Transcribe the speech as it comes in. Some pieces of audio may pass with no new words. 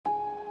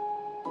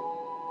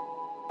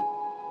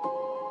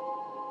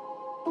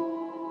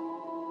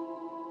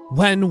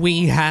When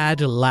we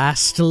had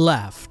last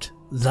left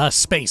the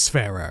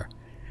Spacefarer,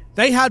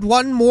 they had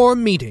one more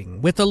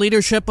meeting with the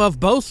leadership of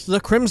both the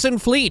Crimson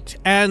Fleet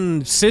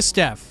and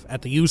SysDef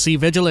at the UC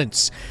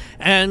Vigilance,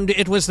 and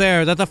it was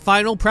there that the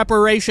final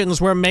preparations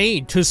were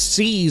made to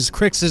seize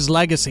Kryx's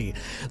legacy,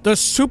 the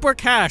super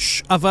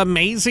cache of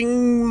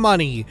amazing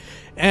money,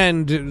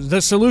 and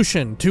the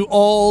solution to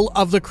all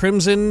of the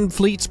Crimson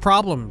Fleet's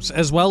problems,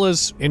 as well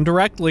as,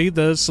 indirectly,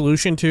 the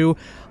solution to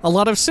a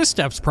lot of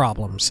SysDef's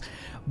problems.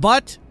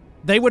 But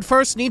they would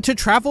first need to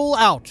travel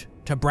out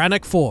to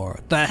Bannoc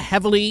IV, the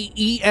heavily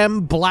EM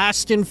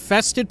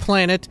blast-infested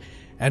planet,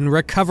 and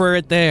recover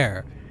it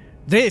there.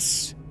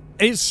 This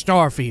is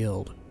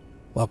Starfield.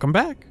 Welcome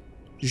back.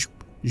 Zoop,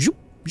 zoop,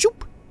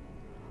 zoop.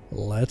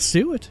 Let's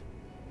do it.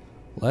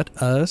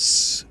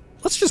 Let's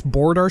just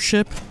board our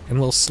ship and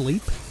we'll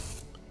sleep.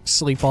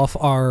 Sleep off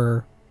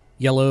our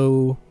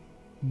yellow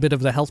bit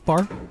of the health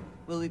bar.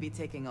 Will we be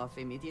taking off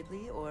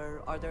immediately,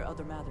 or are there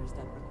other matters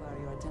that require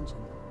your attention?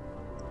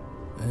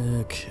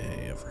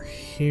 Okay, over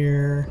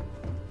here.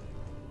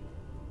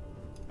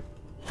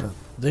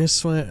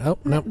 This way. Oh,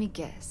 no. Let me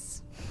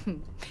guess.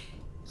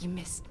 You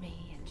missed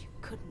me and you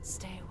couldn't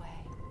stay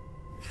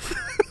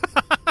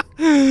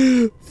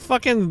away.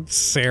 Fucking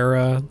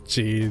Sarah.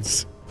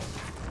 Jeez.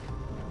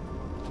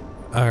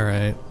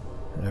 Alright.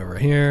 Over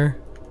here.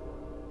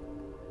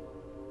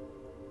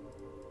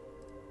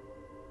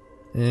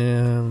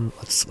 And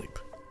let's sleep.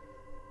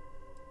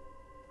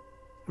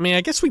 I mean,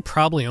 I guess we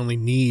probably only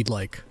need,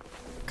 like,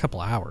 couple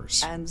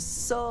hours. And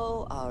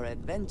so our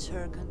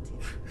adventure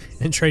continues.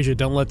 And Traja,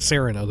 don't let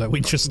Sarah know that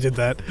we just did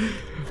that.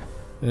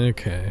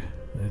 Okay,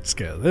 let's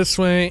go this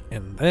way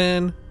and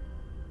then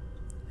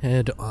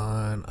head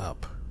on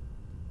up.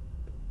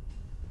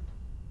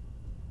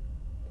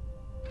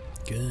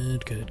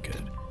 Good, good,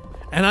 good.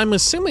 And I'm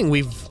assuming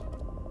we've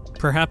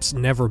perhaps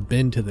never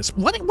been to this.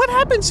 What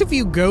happens if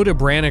you go to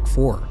Bannoc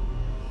IV?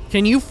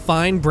 Can you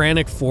find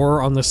Bannoc IV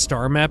on the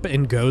star map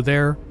and go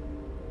there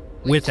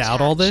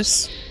without all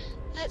this?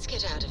 Let's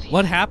get out of here.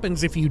 What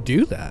happens if you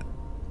do that?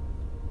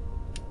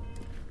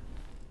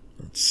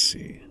 Let's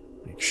see.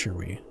 Make sure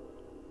we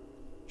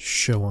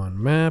show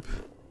on map.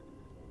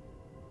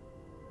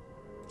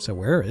 So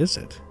where is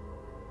it?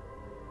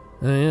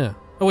 Oh yeah.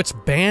 Oh, it's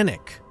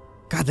Bannoc.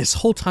 God, this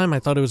whole time I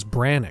thought it was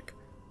Bannoc.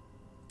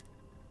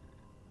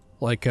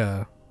 Like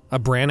a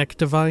Bannoc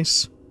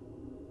device,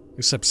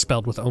 except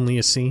spelled with only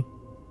a C.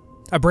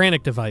 A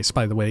Bannoc device,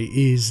 by the way,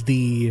 is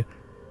the...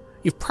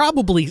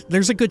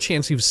 there's a good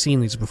chance you've seen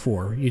these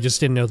before, you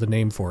just didn't know the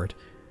name for it.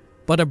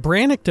 But a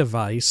Bannoc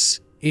device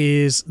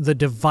is the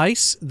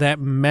device that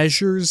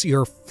measures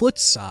your foot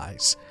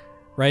size,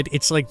 right?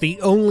 It's like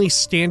the only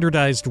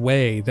standardized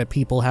way that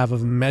people have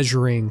of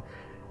measuring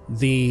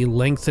the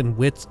length and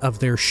width of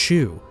their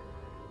shoe,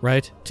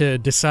 right? To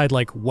decide,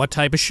 like, what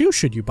type of shoe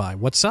should you buy,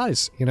 what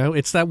size, you know?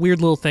 It's that weird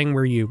little thing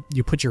where you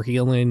put your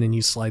heel in and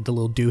you slide the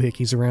little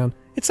doohickeys around.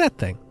 It's that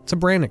thing. It's a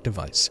Bannoc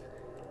device.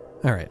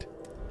 Alright.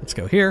 Let's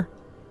go here.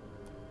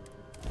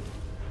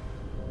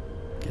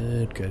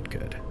 Good, good,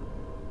 good.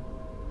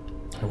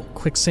 I will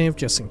quick save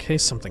just in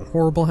case something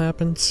horrible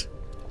happens.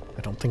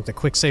 I don't think the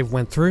quick save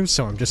went through,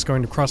 so I'm just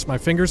going to cross my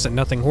fingers that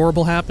nothing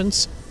horrible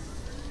happens.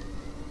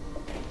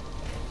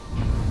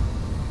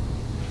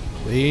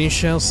 We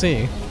shall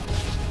see.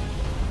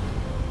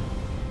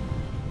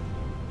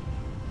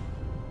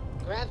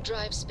 Grav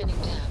drive spinning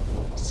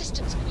down.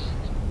 Systems green.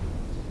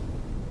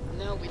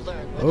 Now we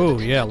learn. Oh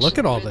yeah, look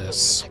at all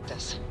this.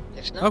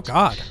 If not, oh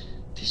god.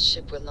 This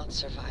ship will not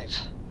survive.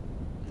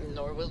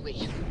 Nor will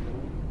we.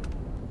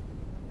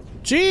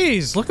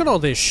 Jeez, look at all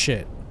this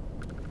shit.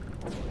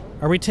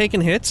 Are we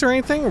taking hits or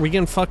anything? Are we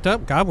getting fucked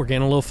up? God, we're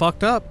getting a little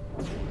fucked up.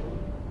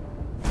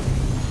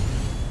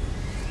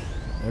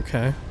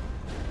 Okay.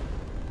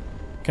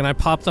 Can I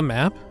pop the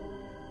map?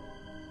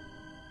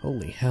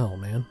 Holy hell,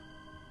 man.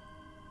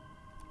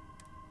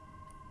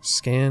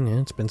 Scan, yeah,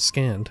 it's been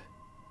scanned.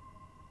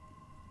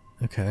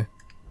 Okay.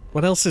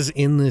 What else is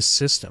in this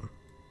system?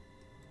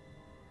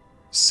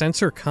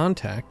 Sensor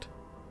contact.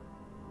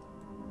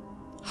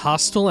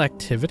 Hostile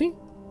activity?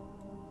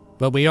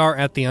 But we are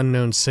at the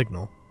unknown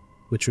signal,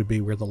 which would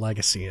be where the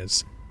legacy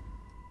is.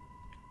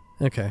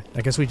 Okay,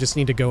 I guess we just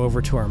need to go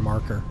over to our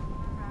marker.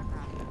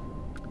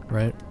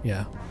 Right?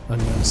 Yeah,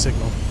 unknown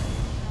signal.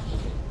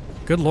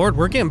 Good lord,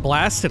 we're getting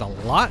blasted a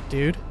lot,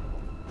 dude.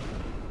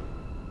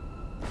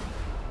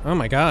 Oh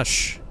my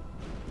gosh.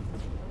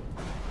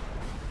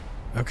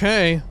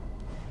 Okay.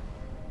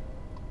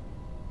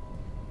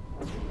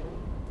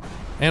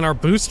 And our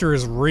booster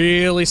is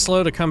really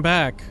slow to come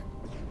back.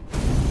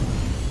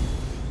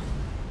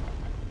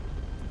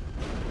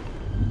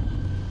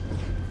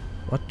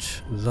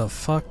 What the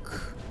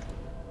fuck?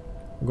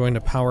 I'm going to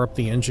power up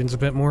the engines a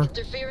bit more.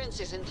 Interference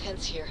is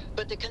intense here,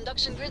 but the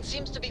conduction grid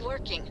seems to be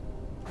working.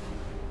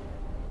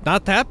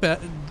 Not that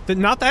bad.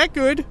 Not that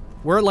good.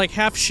 We're at like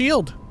half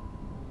shield.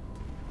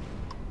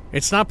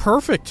 It's not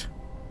perfect.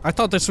 I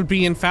thought this would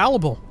be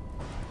infallible.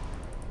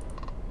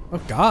 Oh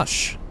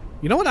gosh.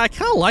 You know what? I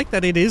kind of like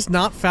that it is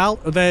not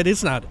that it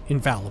is not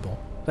infallible.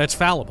 That's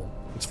fallible.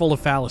 It's full of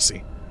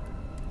fallacy.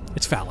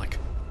 It's phallic.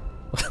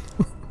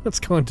 Let's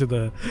go into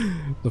the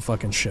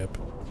fucking ship.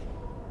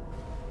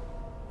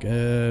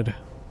 Good.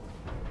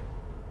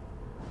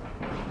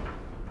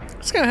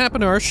 What's gonna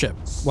happen to our ship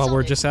while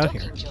we're just out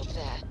here?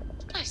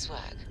 Nice work.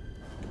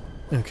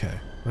 Okay,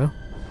 well.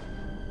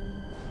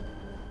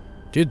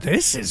 Dude,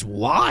 this is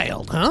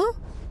wild, huh?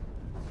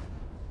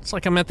 It's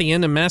like I'm at the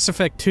end of Mass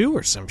Effect 2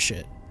 or some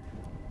shit.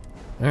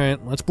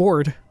 Alright, let's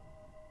board.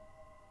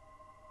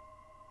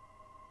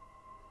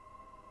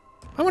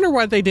 I wonder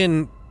why they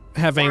didn't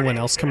have anyone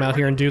else come out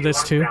here and do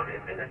this too.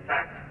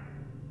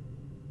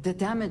 The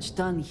damage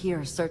done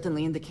here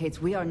certainly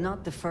indicates we are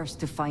not the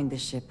first to find the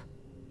ship.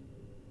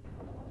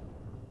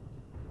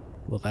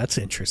 Well, that's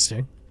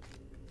interesting.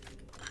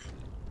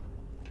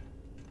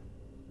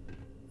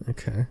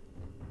 Okay.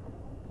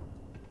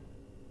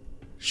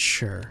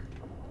 Sure.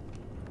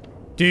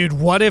 Dude,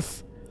 what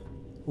if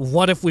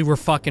we were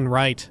fucking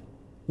right?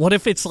 What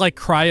if it's like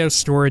cryo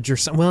storage or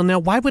something? Well, now,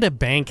 why would a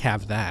bank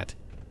have that?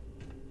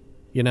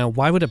 You know,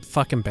 why would a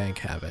fucking bank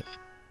have it?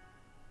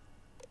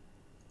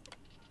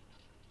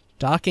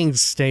 Docking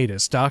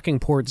status. Docking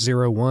port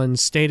 01.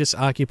 Status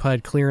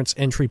occupied. Clearance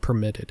entry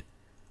permitted.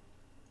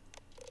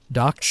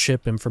 Docked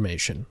ship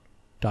information.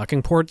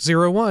 Docking port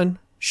 01.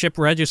 Ship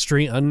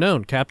registry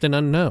unknown. Captain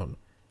unknown.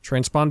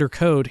 Transponder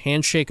code.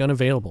 Handshake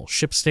unavailable.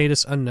 Ship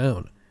status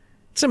unknown.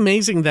 It's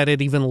amazing that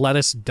it even let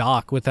us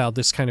dock without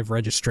this kind of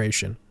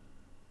registration.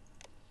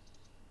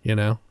 You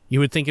know? You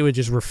would think it would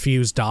just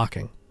refuse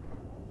docking.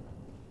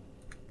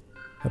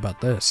 How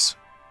about this?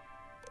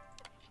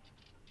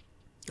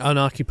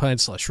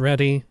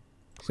 Unoccupied/ready.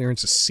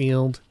 Clearance is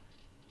sealed.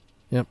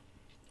 Yep.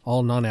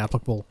 All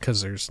non-applicable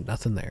because there's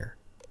nothing there.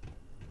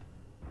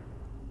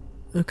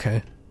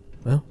 Okay.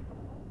 Well,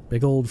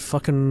 big old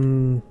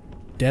fucking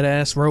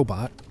dead-ass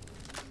robot.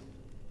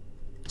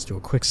 Let's do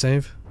a quick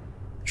save.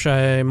 Should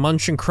I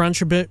munch and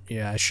crunch a bit?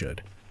 Yeah, I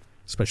should.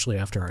 Especially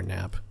after our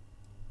nap.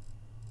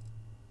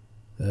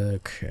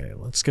 Okay,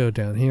 let's go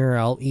down here.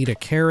 I'll eat a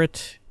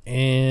carrot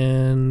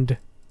and...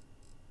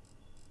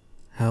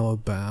 how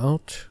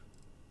about...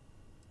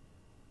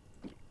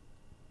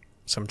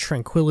 some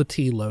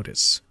Tranquility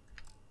Lotus.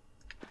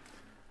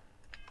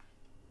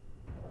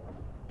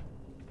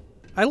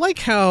 I like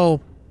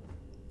how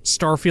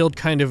Starfield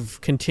kind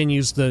of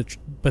continues the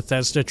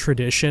Bethesda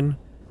tradition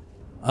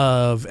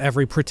of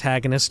every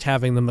protagonist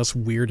having the most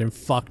weird and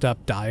fucked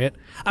up diet.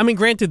 I mean,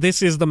 granted,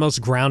 this is the most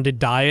grounded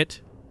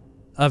diet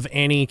of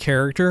any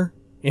character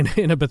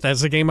in a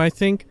Bethesda game, I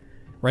think.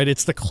 Right?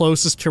 It's the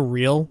closest to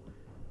real.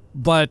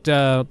 But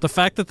the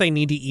fact that they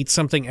need to eat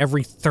something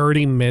every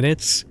 30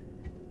 minutes,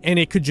 and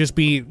it could just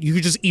be, you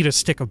could just eat a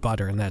stick of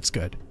butter and that's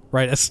good.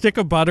 Right? A stick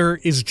of butter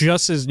is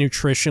just as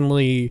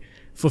nutritionally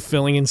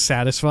fulfilling and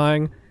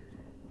satisfying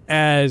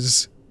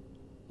as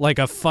like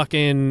a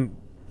fucking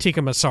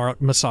tikka masala.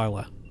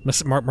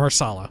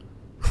 Marsala.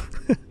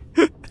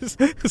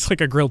 It's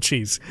like a grilled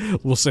cheese.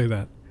 We'll say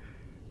that.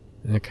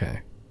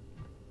 Okay.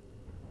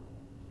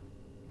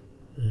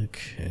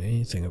 Okay,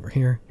 anything over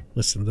here?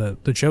 Listen,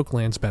 the joke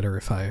lands better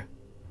if I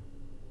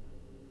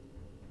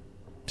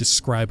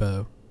describe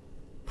a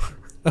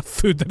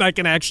food that I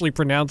can actually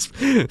pronounce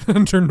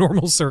under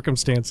normal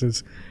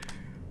circumstances.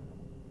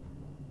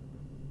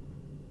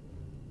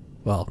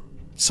 Well,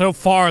 so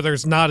far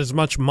there's not as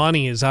much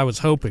money as I was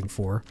hoping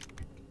for.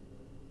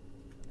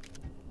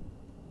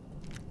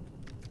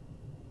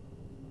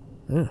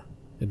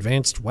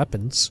 Advanced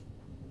weapons.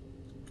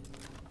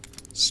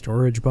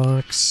 Storage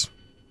box.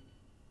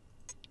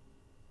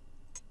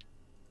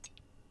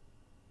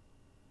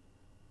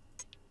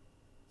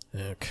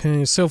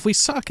 Okay, so if we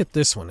socket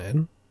this one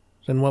in,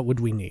 then what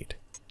would we need?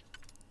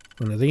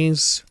 One of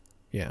these?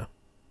 Yeah.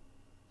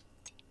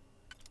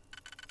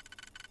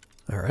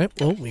 Alright,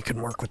 well, we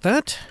can work with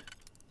that.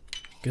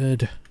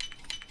 Good.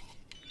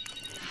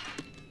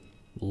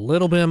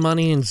 Little bit of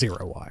money and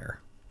 0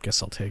 wire.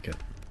 Guess I'll take it.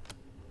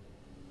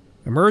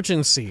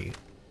 Emergency.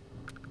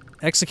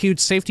 Execute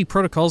safety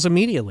protocols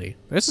immediately.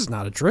 This is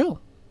not a drill.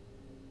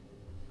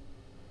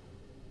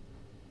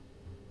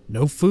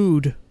 No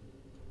food.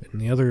 And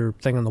the other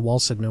thing on the wall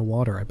said no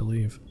water, I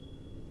believe.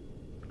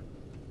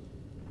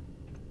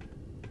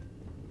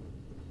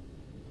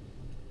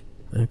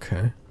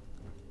 Okay.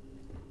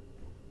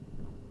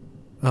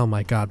 Oh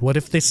my god, what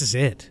if this is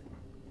it?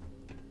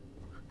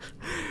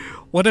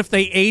 What if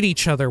they ate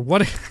each other?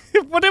 What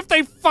if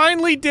they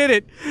finally did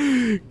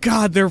it?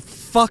 God, they're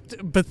fucked.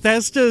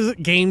 Bethesda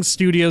Game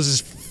Studios'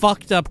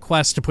 fucked up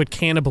quest to put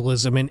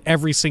cannibalism in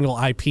every single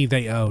IP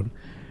they own.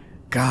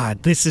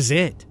 God, this is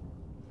it.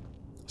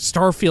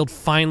 Starfield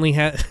finally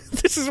had...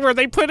 This is where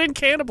they put in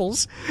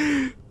cannibals.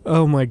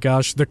 Oh my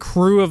gosh, the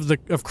crew of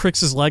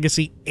Kryx's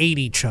Legacy ate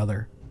each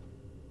other.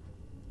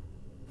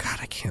 God,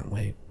 I can't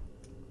wait.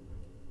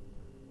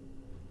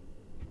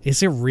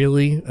 Is it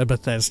really a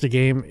Bethesda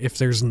game if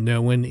there's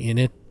no one in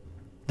it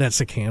that's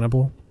a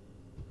cannibal?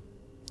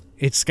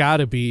 It's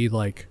gotta be,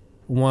 like,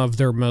 one of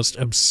their most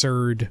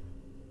absurd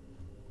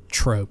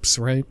tropes,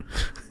 right?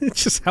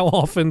 It's just how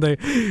often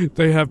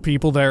they have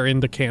people that are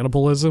into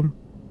cannibalism.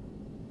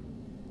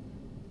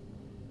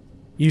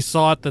 you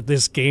thought that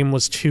this game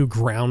was too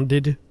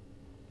grounded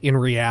in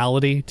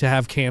reality to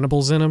have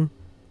cannibals in them.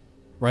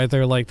 Right?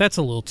 They're like, that's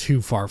a little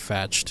too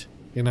far-fetched.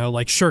 You know,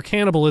 like, sure,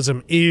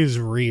 cannibalism is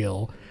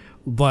real,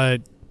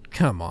 but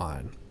come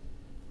on.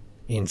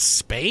 In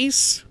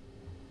space?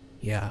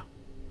 Yeah.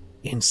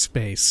 In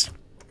space.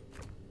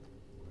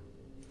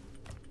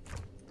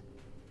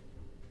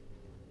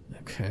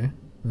 Okay.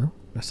 Well,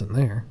 nothing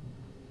there.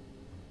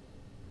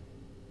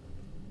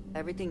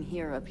 Everything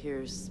here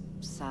appears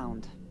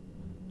sound.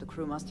 The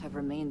crew must have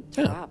remained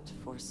trapped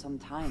for some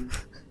time.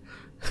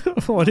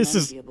 What is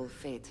this? Unenviable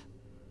fate.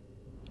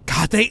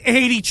 God, they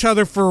ate each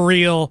other for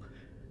real.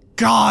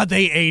 God,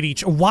 they ate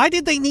each... Why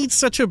did they need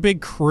such a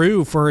big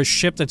crew for a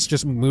ship that's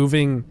just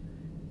moving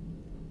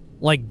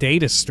like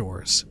data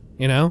stores,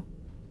 you know?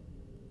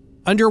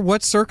 Under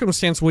what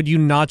circumstance would you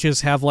not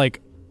just have like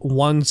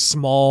one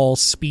small,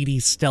 speedy,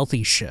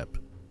 stealthy ship?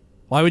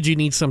 Why would you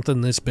need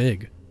something this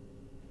big?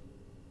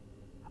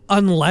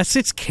 Unless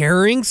it's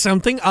carrying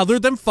something other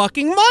than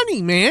fucking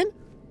money, man.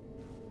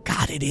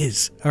 God, it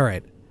is. All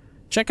right.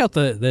 Check out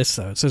this,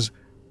 though. It says,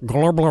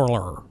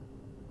 Glorblor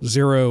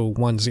 010.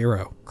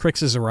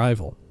 Kryx's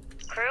arrival.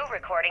 Crew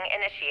recording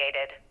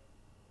initiated.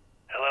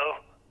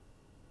 Hello?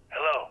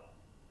 Hello?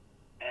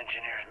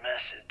 Engineer's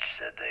message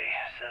said they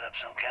set up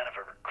some kind of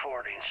a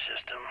recording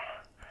system.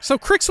 So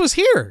Kryx was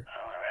here.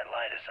 Well, the red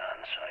light is on,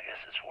 so I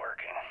guess it's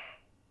working.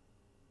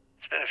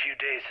 It's been a few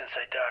days since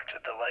I docked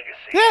with the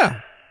Legacy.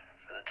 Yeah.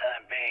 For the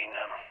time being,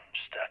 I'm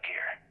stuck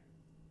here.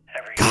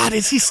 God,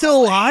 is he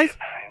still alive?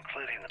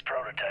 Including the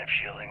prototype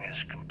shielding is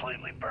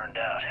completely burned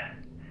out.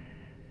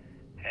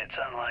 It's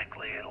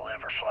unlikely it'll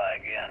ever fly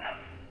again.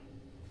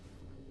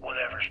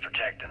 Whatever's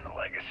protecting the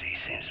Legacy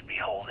seems to be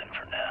holding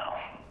for now.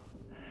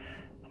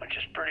 Which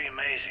is pretty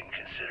amazing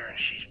considering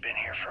she's been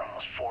here for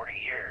almost 40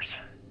 years.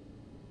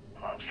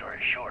 Long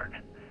story short,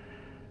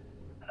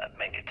 I'd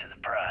make it to the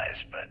prize,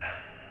 but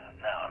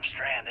now I'm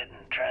stranded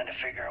and trying to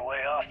figure a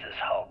way off this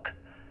hulk.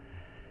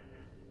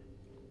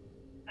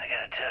 I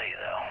gotta tell you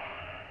though,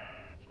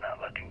 it's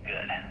not looking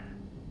good.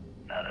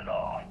 Not at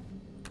all.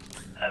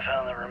 I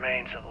found the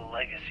remains of the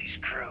Legacy's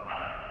crew.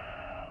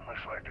 Looks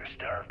like they're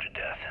starved to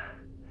death.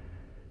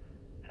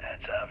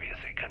 It's obvious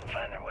they couldn't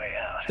find their way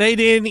out. They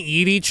didn't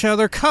eat each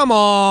other? Come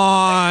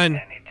on!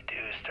 What I need to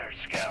do is start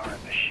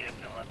scouring the ship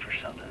and look for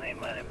something they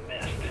might have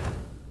missed.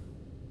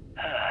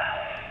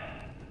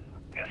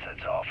 Guess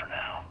that's all for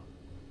now.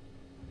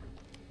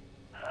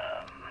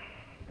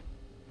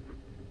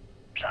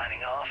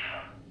 Signing off.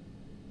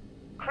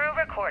 Crew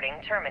recording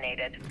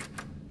terminated.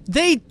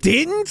 They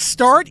didn't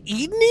start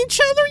eating each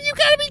other? You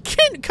gotta be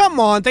kidding. Come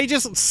on, they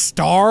just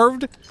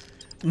starved?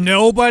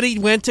 Nobody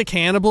went to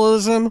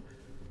cannibalism?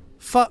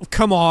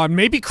 Come on,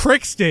 maybe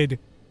Kryx did.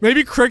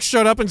 Maybe Kryx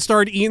showed up and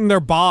started eating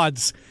their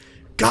bods.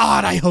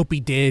 God, I hope he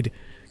did.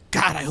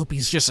 God, I hope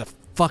he's just a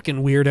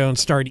fucking weirdo and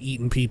started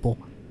eating people.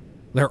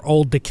 Their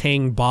old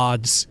decaying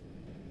bods.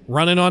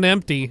 Running on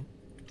empty.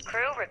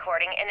 Crew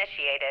recording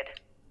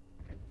initiated.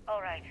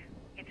 Alright,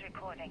 it's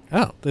recording.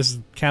 Oh, this is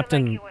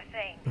Captain... Like you were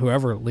saying,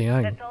 whoever,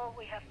 Liang. that's all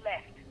we have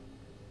left.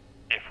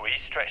 If we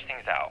stretch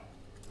things out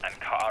and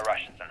cut our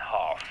rations in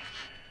half,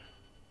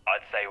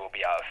 I'd say we'll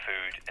be out of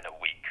food in a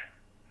week,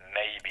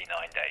 maybe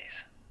 9 days.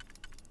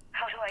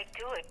 How do I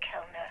do it,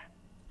 Kellner?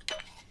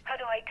 How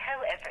do I tell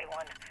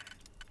everyone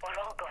we're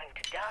all going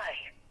to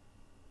die?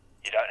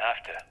 You don't have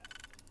to.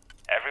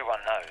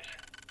 Everyone knows.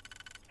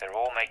 They're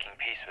all making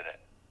peace with it.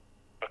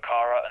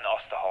 Bakara and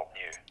Osterholt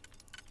knew.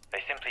 They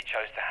simply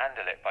chose to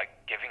handle it by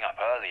giving up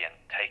early and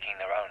taking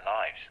their own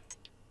lives.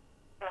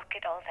 Look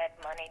at all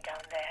that money down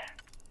there.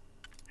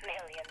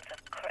 Millions of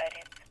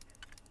credits.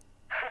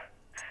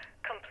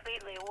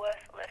 Completely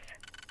worthless.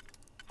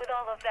 With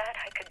all of that,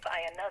 I could buy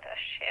another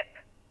ship.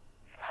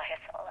 Fly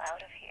us all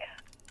out of here.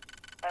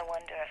 I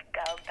wonder if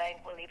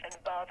Galbank will even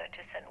bother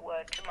to send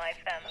word to my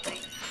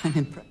family.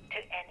 I'm impressed.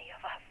 To any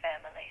of our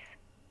families.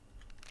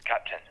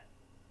 Captain,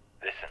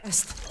 listen.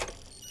 Yes.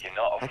 You're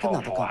not I a could fault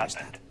not for what accomplish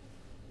happened.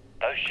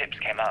 Those ships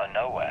came out of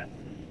nowhere.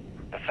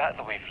 The fact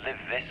that we've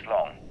lived this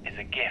long is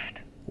a gift.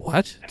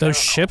 What? A Those miracle.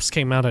 ships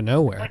came out of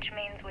nowhere. Which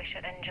means we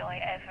should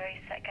enjoy every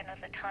second of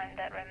the time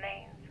that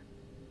remains.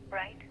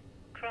 Right,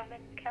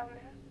 crewman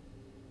Kellner?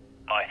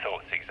 My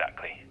thoughts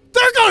exactly.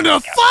 They're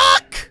gonna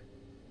fuck!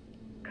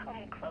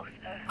 Come closer.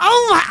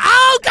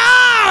 Oh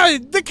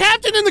God! The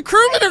captain and the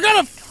crewmen are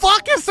gonna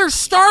fuck if they're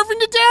starving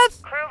to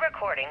death? Crew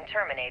recording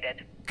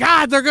terminated.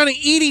 God, they're gonna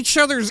eat each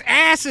other's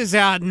asses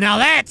out. Now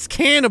that's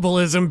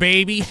cannibalism,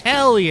 baby.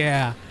 Hell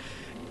yeah.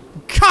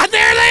 God,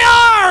 there they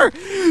are!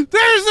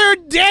 There's their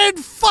dead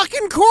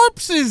fucking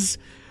corpses!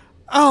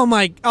 Oh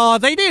my, oh,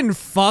 they didn't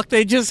fuck,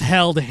 they just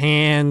held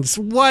hands.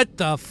 What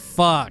the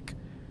fuck?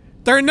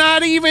 They're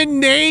not even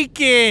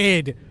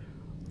naked!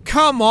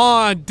 Come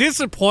on,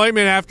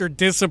 disappointment after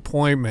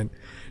disappointment.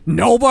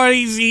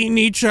 Nobody's eating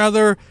each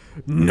other.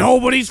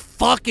 Nobody's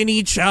fucking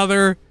each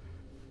other.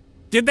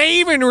 Did they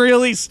even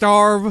really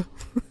starve?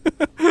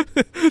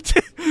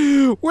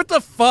 What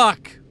the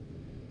fuck?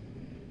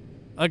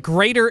 A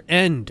Greater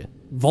End,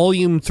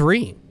 Volume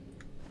 3.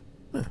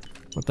 Huh,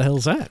 what the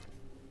hell's that?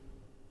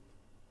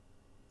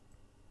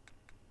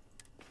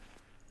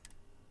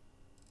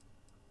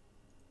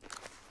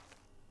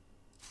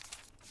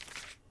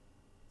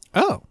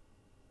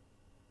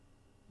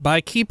 by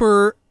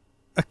Keeper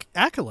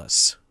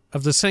Achilles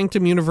of the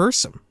Sanctum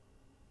Universum.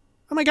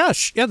 Oh my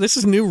gosh, yeah, this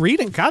is new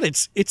reading. God,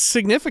 it's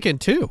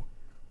significant too.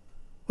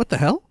 What the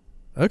hell?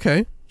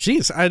 Okay.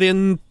 Jeez, I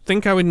didn't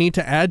think I would need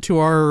to add to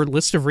our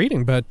list of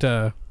reading, but,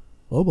 lo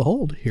and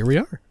behold, here we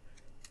are.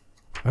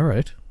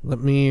 Alright, let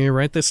me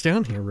write this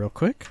down here real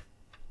quick.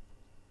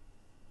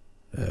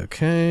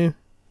 Okay.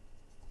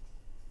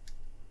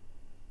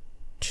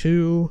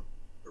 To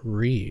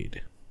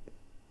read.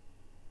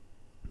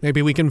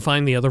 Maybe we can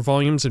find the other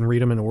volumes and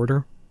read them in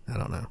order? I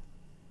don't know.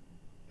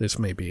 This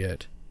may be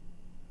it.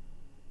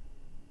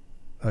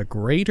 A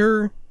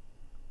Greater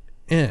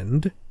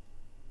End,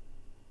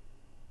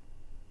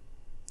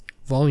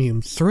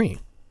 Volume 3.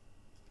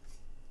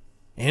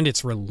 And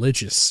it's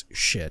religious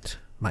shit.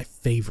 My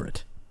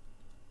favorite.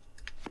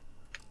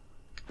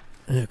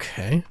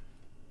 Okay.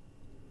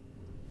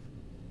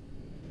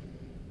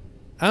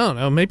 I don't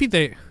know, maybe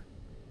the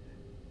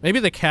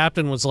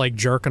captain was like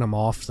jerking him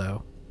off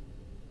though.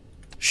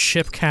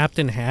 Ship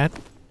captain hat?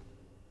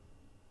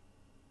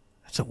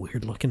 That's a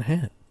weird looking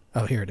hat.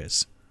 Oh, here it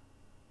is.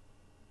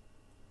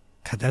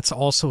 God, that's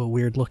also a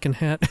weird looking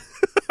hat.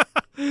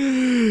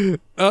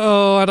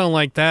 Oh, I don't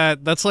like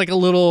that. That's like a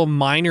little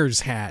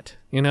miner's hat,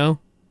 you know?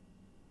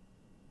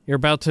 You're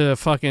about to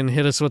fucking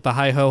hit us with the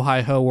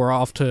hi-ho, we're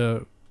off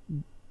to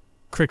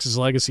Kryx's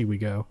Legacy we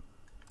go.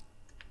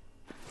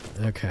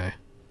 Okay.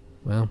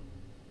 Well,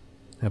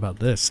 how about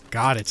this?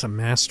 God, it's a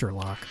master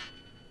lock.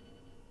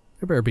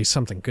 There better be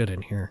something good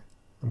in here.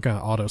 I'm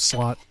gonna auto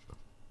slot.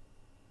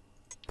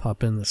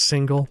 Pop in the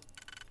single.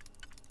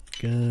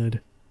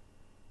 Good.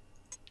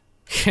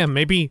 Yeah,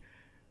 maybe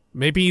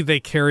they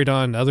carried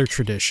on another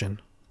tradition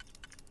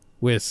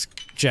with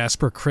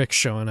Jasper Kryx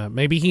showing up.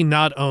 Maybe he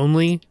not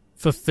only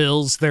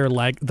fulfills their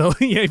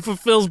he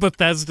fulfills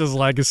Bethesda's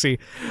legacy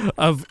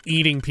of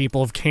eating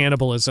people, of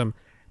cannibalism,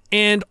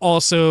 and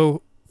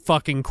also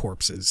fucking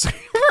corpses.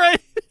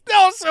 Right?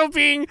 Also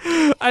being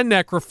a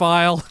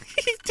necrophile.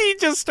 He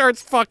just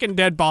starts fucking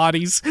dead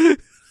bodies.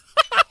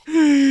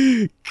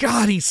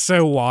 God, he's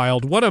so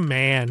wild. What a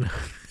man.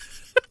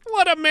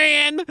 What a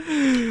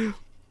man.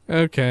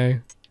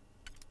 Okay.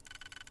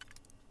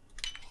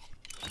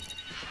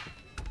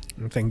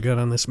 Anything good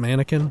on this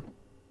mannequin?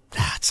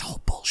 That's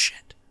all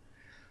bullshit.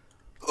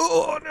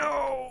 Oh,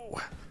 no.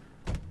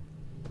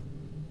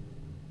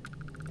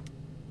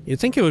 You'd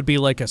think it would be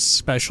like a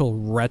special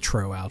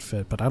retro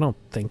outfit, but I don't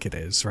think it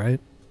is, right?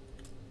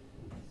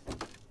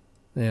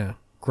 Yeah.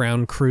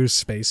 Ground crew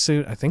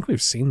spacesuit. I think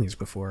we've seen these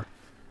before.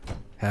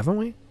 Haven't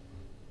we?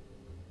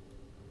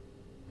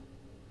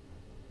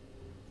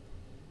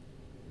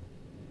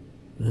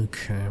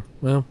 Okay.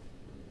 Well,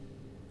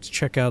 let's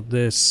check out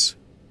this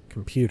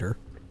computer.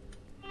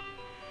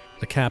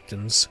 The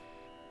captain's.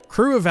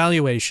 Crew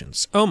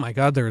evaluations. Oh my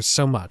god, there is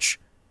so much.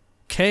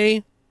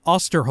 K.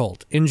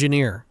 Osterholt,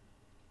 engineer.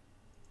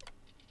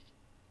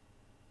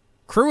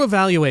 Crew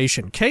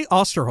evaluation. K.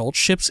 Osterholt,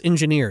 ship's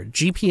engineer.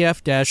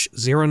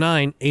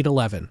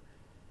 GPF-09811.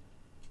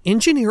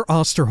 Engineer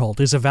Osterholt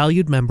is a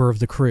valued member of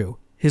the crew.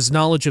 His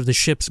knowledge of the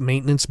ship's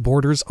maintenance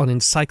borders on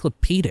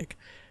encyclopedic.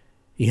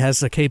 He has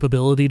the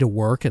capability to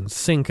work and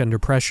think under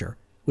pressure,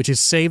 which has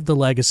saved the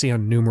Legacy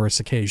on numerous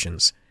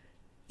occasions.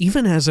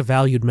 Even as a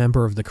valued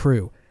member of the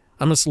crew,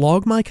 I must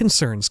log my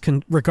concerns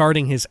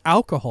regarding his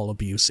alcohol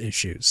abuse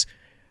issues.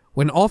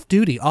 When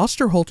off-duty,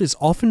 Osterholt is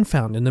often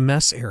found in the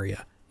mess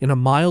area, in a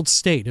mild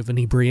state of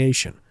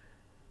inebriation.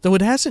 Though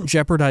it hasn't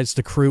jeopardized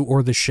the crew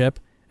or the ship,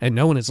 and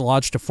no one has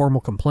lodged a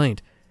formal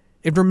complaint,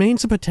 it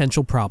remains a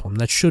potential problem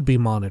that should be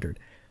monitored.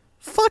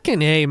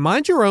 Fucking A,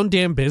 mind your own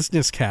damn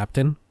business,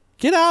 Captain.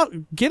 Get out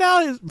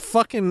of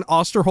fucking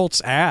Osterholt's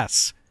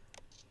ass.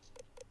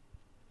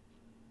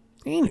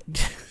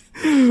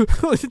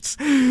 It's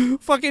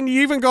fucking,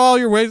 you even go all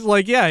your ways,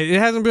 like, yeah, it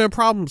hasn't been a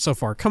problem so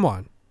far. Come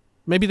on.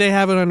 Maybe they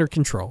have it under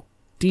control.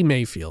 D.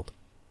 Mayfield.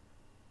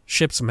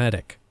 Ship's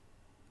medic.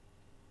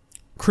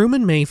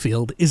 Crewman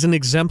Mayfield is an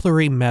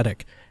exemplary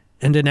medic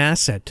and an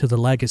asset to the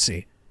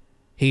Legacy.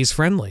 He's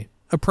friendly,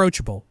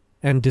 approachable,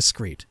 and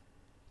discreet,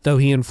 though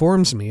he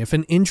informs me if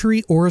an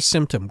injury or a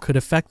symptom could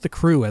affect the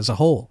crew as a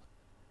whole.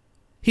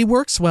 He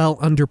works well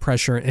under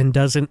pressure and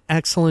does an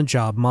excellent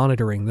job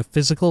monitoring the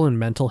physical and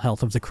mental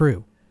health of the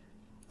crew.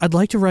 I'd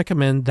like to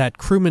recommend that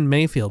Crewman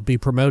Mayfield be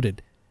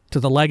promoted to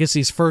the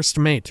Legacy's first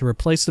mate to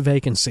replace the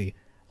vacancy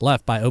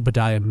left by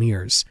Obadiah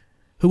Mears,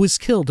 who was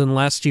killed in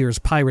last year's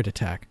pirate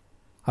attack.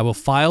 I will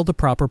file the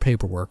proper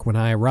paperwork when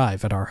I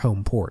arrive at our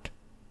home port.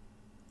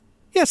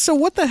 Yeah, so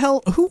what the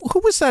hell? Who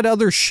was that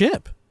other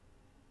ship?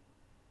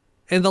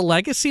 And the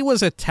Legacy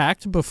was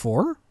attacked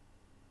before?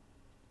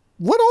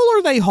 What all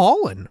are they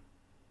hauling?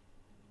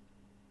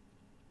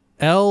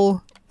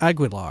 El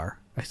Aguilar,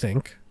 I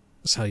think,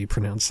 is how you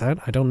pronounce that.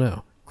 I don't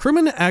know.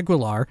 Crewman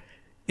Aguilar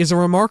is a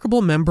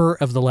remarkable member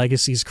of the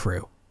Legacy's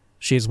crew.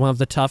 She is one of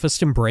the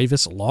toughest and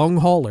bravest long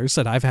haulers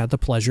that I've had the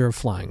pleasure of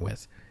flying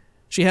with.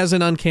 She has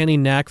an uncanny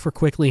knack for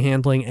quickly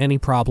handling any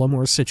problem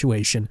or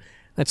situation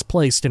that's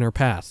placed in her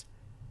path.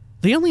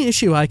 The only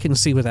issue I can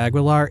see with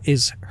Aguilar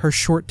is her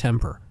short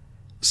temper.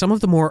 some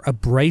of the more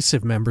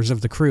abrasive members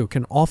of the crew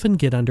can often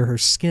get under her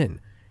skin,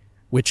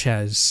 which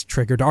has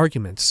triggered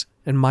arguments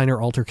and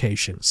minor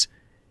altercations.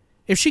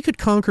 If she could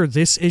conquer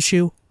this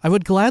issue, I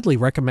would gladly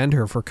recommend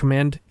her for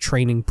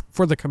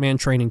the command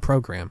training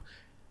program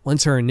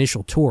once her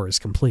initial tour is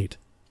complete.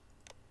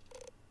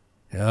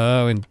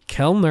 Oh, and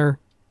Kellner.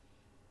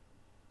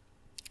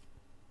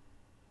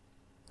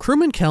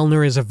 Crewman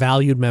Kellner is a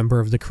valued member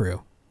of the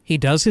crew. He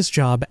does his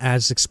job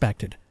as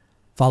expected,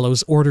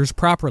 follows orders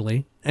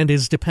properly, and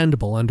is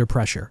dependable under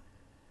pressure.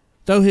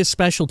 Though his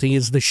specialty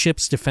is the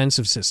ship's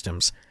defensive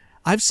systems,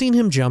 I've seen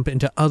him jump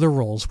into other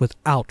roles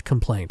without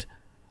complaint.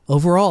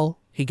 Overall,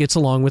 he gets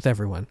along with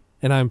everyone,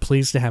 and I'm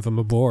pleased to have him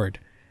aboard.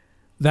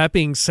 That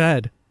being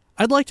said,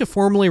 I'd like to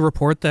formally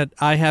report that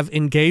I have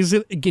engaged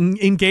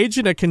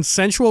in a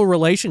consensual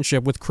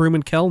relationship with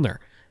Crewman Kellner.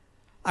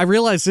 I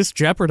realize this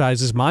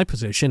jeopardizes my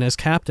position as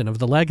captain of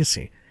the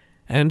Legacy,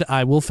 and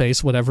I will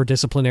face whatever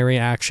disciplinary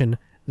action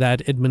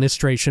that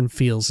administration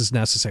feels is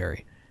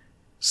necessary.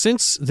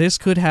 Since this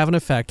could have an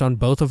effect on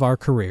both of our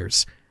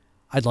careers,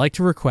 I'd like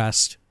to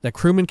request that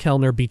Crewman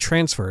Kellner be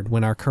transferred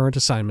when our current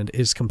assignment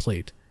is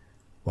complete.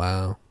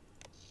 Wow.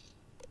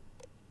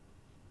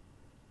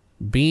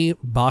 B.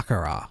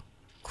 Baccarat,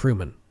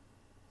 crewman.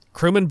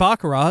 Crewman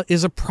Baccarat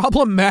is a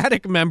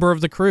problematic member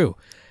of the crew.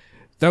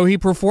 Though he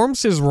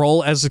performs his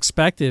role as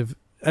expected,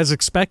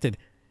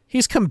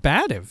 he's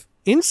combative,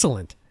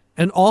 insolent,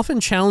 and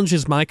often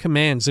challenges my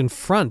commands in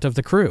front of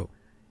the crew.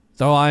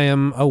 Though I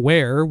am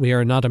aware we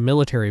are not a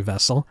military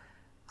vessel,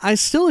 I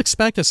still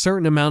expect a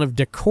certain amount of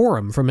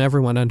decorum from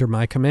everyone under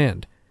my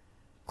command.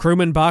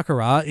 Crewman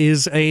Baccarat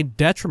is a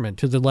detriment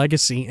to the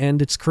Legacy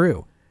and its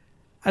crew.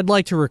 I'd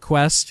like to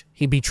request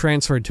he be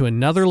transferred to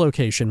another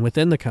location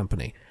within the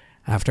company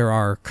after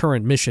our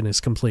current mission is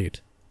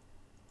complete.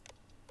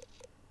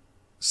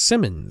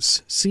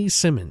 Simmons, C.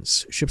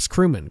 Simmons, ship's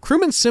crewman.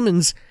 Crewman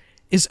Simmons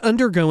is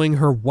undergoing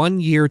her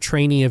 1-year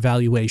trainee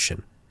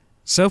evaluation.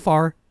 So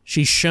far,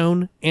 she's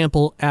shown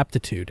ample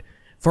aptitude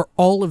for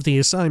all of the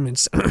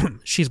assignments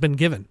she's been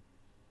given.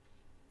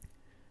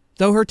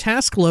 Though her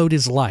task load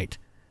is light,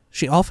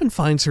 she often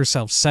finds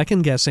herself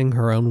second-guessing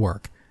her own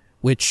work,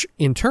 which,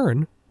 in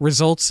turn,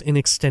 results in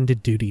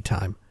extended duty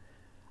time.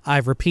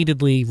 I've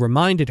repeatedly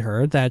reminded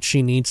her that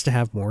she needs to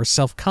have more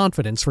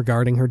self-confidence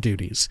regarding her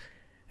duties,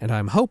 and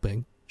I'm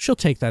hoping she'll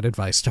take that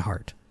advice to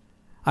heart.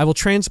 I will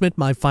transmit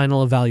my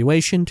final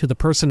evaluation to the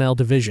Personnel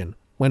Division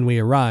when we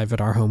arrive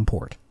at our home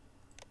port.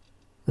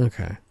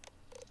 Okay.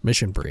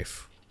 Mission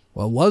brief.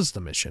 What was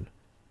the mission?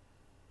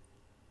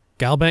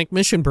 Galbank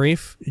mission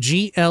brief,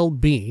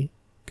 GLB,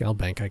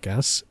 Galbank I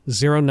guess,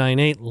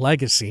 098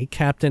 Legacy,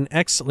 Captain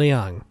X.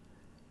 Liang.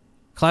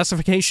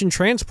 Classification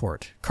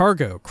transport,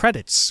 cargo,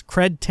 credits,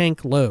 cred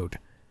tank load.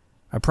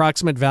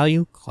 Approximate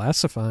value,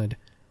 classified.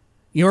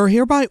 You are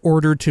hereby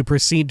ordered to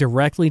proceed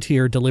directly to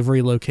your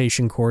delivery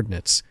location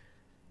coordinates.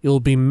 You will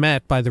be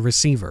met by the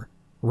receiver,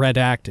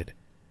 redacted,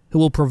 who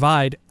will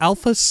provide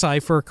Alpha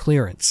Cipher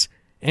clearance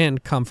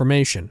and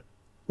confirmation.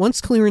 Once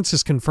clearance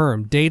is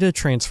confirmed, data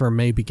transfer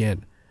may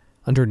begin.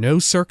 Under no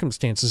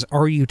circumstances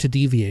are you to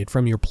deviate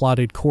from your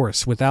plotted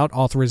course without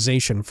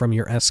authorization from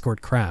your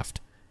escort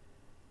craft.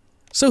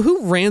 So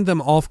who ran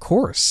them off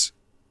course?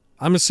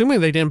 I'm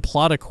assuming they didn't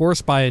plot a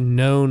course by a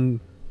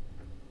known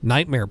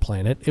nightmare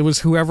planet. It was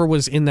whoever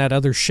was in that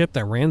other ship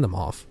that ran them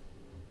off.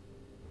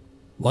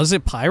 Was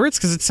it pirates?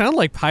 Because it sounded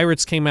like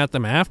pirates came at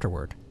them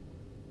afterward.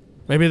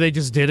 Maybe they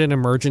just did an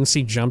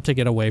emergency jump to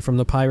get away from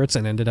the pirates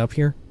and ended up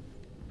here.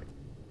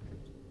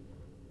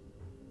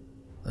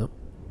 Oh,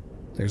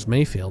 there's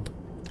Mayfield.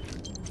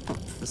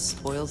 The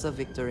spoils of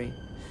victory.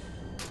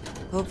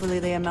 Hopefully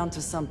they amount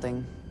to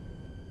something.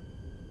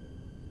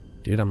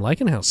 Dude, I'm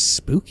liking how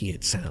spooky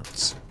it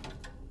sounds.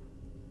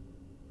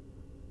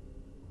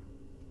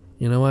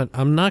 You know what?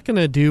 I'm not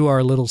gonna do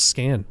our little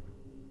scan.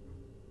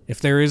 If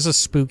there is a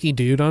spooky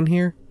dude on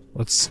here,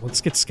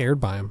 let's get scared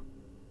by him.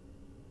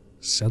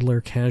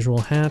 Settler casual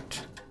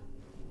hat.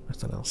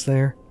 Nothing else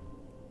there.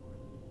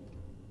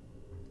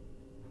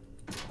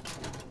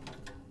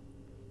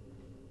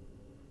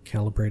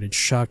 Calibrated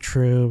shock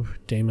troop.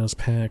 Deimos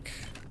pack.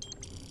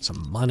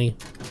 Some money.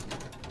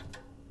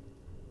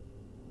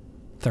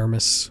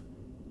 Thermos.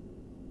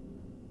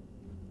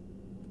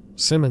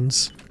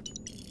 Simmons.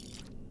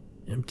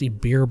 Empty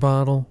beer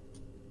bottle.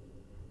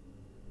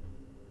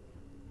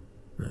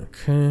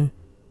 Okay.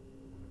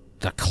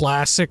 The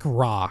classic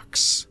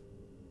rocks.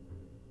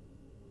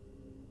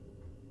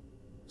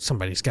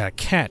 Somebody's got a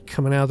cat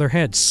coming out of their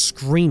head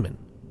screaming.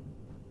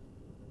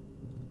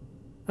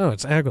 Oh,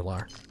 it's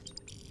Aguilar.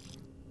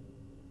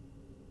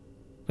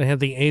 They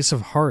had the Ace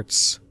of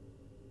Hearts.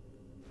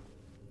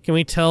 Can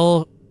we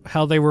tell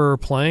how they were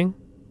playing?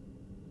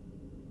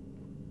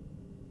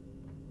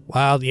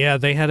 Wow, yeah,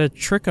 they had a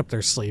trick up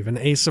their sleeve. An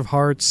Ace of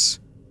Hearts,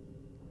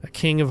 a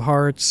King of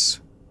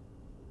Hearts.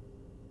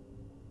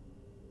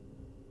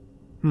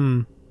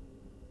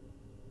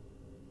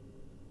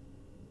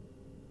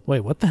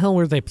 Wait, what the hell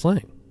were they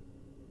playing?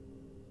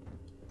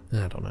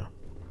 I don't know.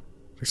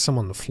 There's some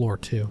on the floor,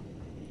 too.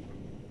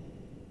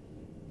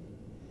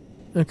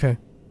 Okay.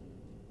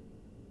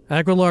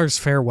 Aguilar's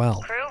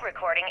farewell. Crew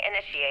recording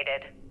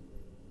initiated.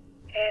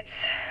 It's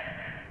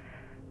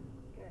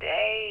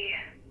day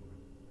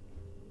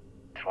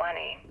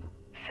 20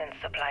 since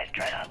supplies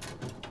dried up.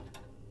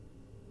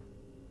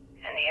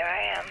 And here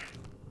I am,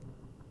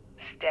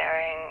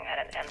 staring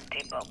at an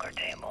empty poker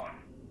table.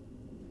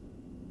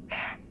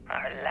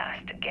 Our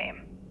last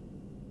game.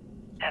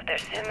 After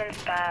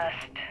Simmons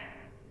passed,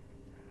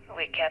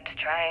 we kept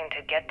trying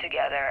to get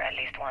together at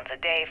least once a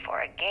day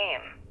for a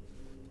game.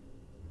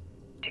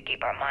 To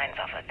keep our minds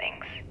off of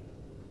things.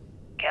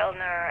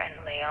 Kellner and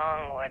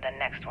Leong were the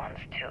next ones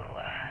to,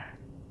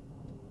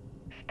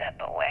 step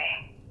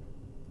away.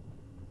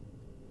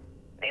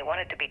 They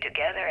wanted to be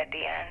together at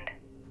the end.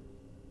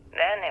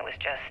 Then it was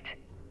just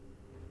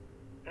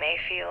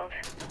Mayfield.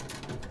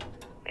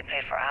 We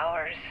played for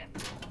hours.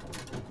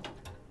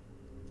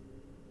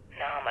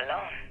 Now I'm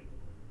alone.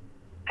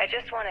 I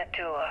just wanted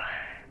to,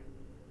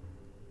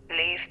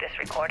 leave this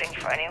recording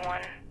for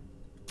anyone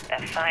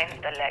that finds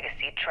the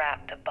legacy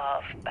trapped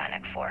above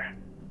Bannoc IV.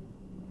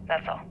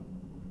 That's all.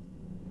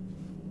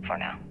 For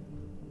now.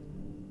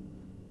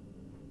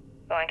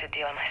 Going to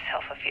deal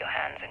myself a few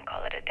hands and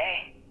call it a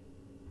day.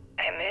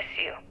 I miss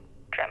you,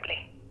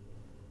 Trembly.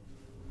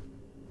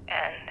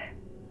 And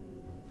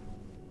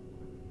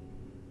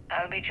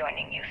I'll be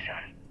joining you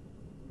soon.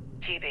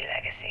 GB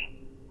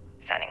Legacy.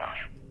 Signing off.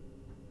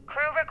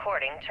 Crew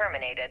recording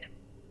terminated.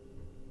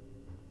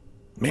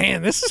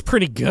 Man, this is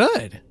pretty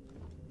good.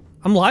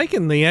 I'm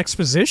liking the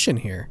exposition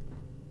here.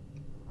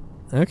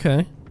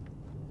 Okay.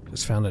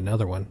 Just found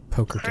another one.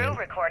 Poker Crew game.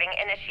 recording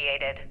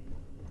initiated.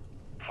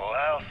 Full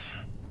house.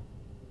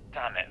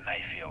 Damn it,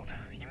 Mayfield.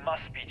 You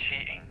must be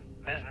cheating.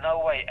 There's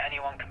no way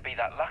anyone can be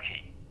that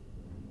lucky.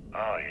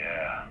 Oh,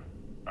 yeah.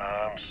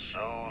 I'm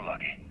so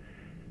lucky.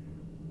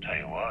 Tell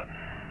you what,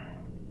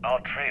 I'll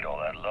trade all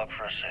that luck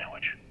for a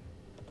sandwich.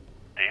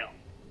 Deal?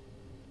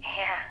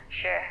 Yeah,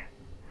 sure.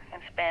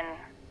 It's been,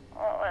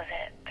 what was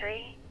it,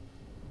 3?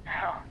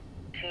 No,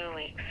 2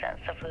 weeks since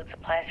the food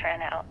supplies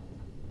ran out.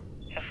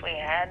 If we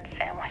had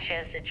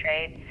sandwiches to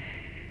trade,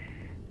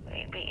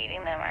 we'd be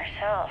eating them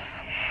ourselves.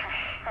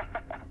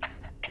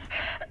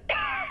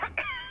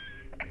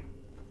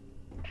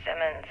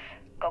 Simmons,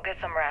 go get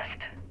some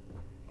rest.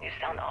 You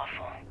sound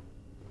awful.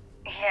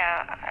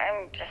 Yeah,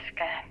 I'm just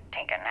gonna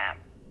take a nap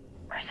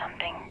or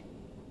something.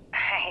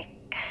 I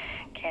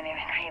can't even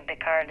read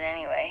the cards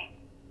anyway.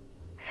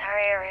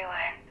 Sorry,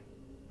 everyone.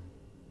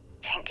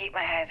 Can't keep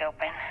my eyes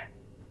open.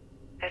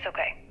 It's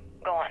okay.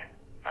 Go on.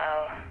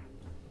 I'll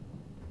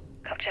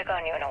come check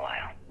on you in a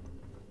while.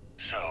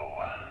 So,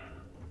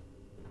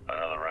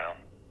 another round?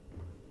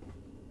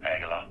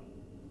 Aguilar?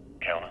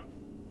 Kellner?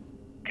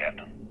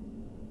 Captain?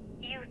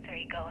 You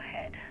three go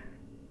ahead.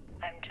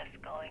 I'm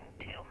just going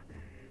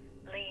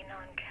to lean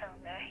on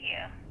Kellner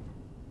here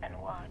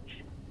and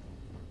watch.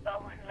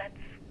 Oh, and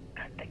let's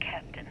cut the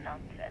captain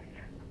nonsense.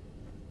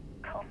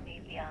 Call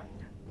me Young.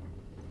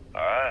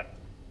 Alright.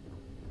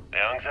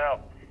 Young's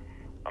out.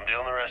 I'm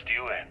dealing the rest of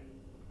you in.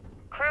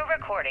 Crew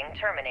recording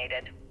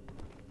terminated.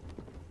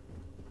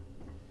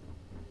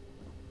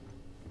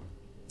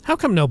 How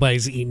come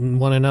nobody's eating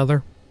one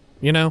another?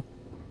 You know?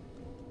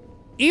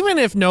 Even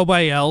if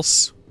nobody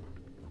else,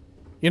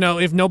 you know,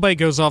 if nobody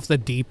goes off the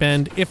deep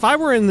end, if I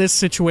were in this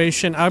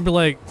situation, I'd be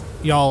like,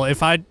 y'all,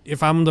 if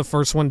I'm the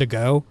first one to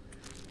go,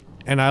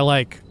 and I,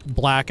 like,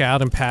 black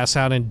out and pass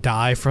out and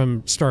die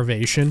from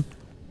starvation,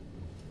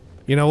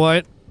 you know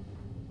what?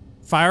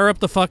 Fire up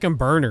the fucking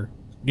burner.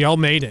 Y'all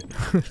made it.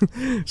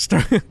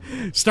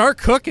 Start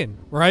cooking,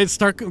 right?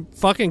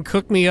 Fucking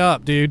cook me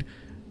up, dude.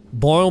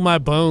 Boil my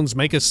bones,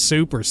 make a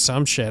soup or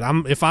some shit.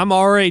 If I'm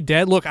already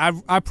dead, look,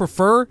 I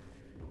prefer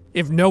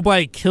if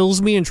nobody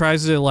kills me and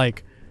tries to,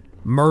 like,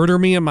 murder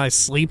me in my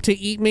sleep to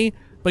eat me.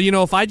 But, you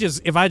know, if I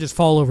just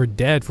fall over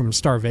dead from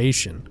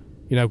starvation,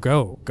 you know,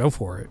 go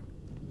for it.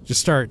 Just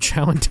start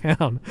chowing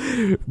down.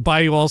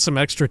 Buy you all some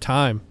extra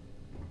time.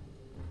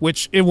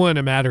 Which it wouldn't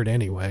have mattered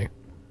anyway,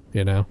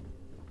 you know?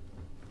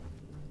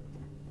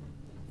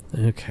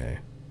 Okay.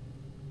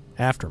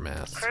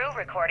 Aftermath. Crew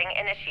recording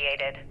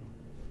initiated.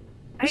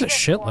 There's a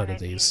shitload of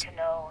these. To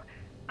know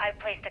I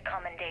placed a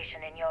commendation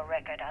in your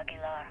record,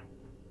 Aguilar.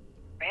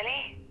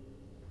 Really?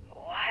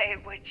 Why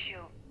would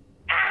you?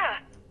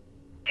 Ah!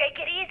 Take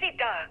it easy,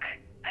 Doc.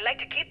 I like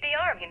to keep the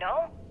arm, you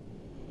know?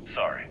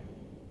 Sorry.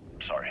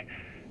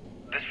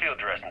 This field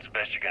dressing's the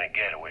best you're gonna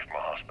get away from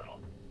a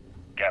hospital.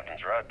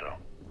 Captain's right, though.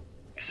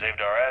 You saved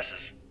our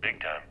asses, big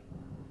time.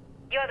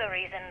 You're the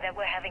reason that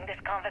we're having this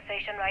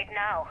conversation right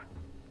now.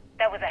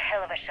 That was a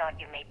hell of a shot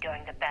you made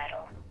during the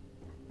battle.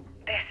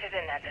 This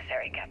isn't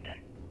necessary, Captain.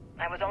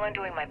 I was only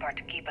doing my part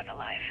to keep us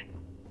alive.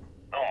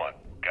 Oh my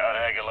God,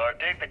 Aguilar,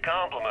 take the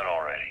compliment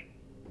already.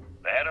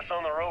 They had us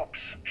on the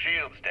ropes,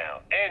 shields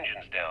down,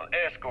 engines down,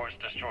 escorts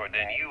destroyed,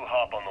 then you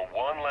hop on the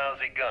one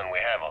lousy gun we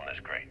have on this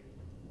crate.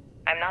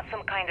 I'm not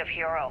some kind of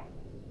hero.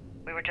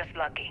 We were just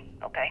lucky,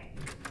 okay?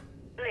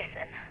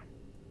 Listen,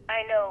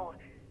 I know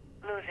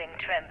losing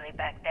Trembly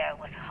back there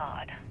was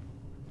hard,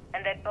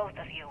 and that both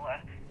of you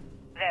were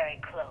very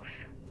close.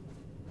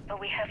 but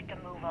we have to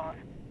move on.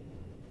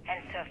 And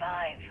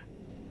survive.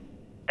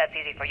 That's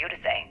easy for you to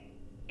say.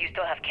 You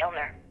still have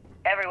Kilner.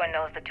 Everyone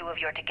knows the two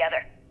of you are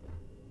together.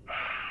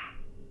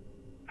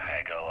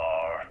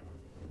 Aguilar.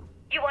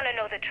 You want to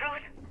know the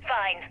truth?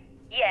 Fine.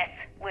 Yes,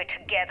 we're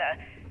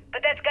together.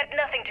 But that's got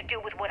nothing to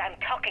do with what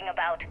I'm talking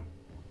about.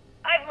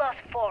 I've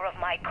lost 4 of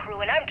my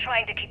crew, and I'm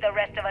trying to keep the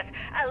rest of us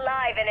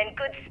alive and in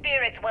good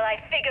spirits while I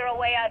figure a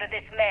way out of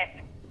this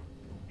mess.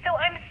 So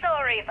I'm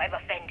sorry if I've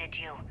offended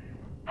you.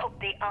 Hope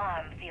the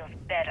arm feels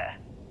better.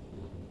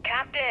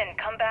 Captain,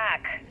 come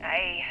back.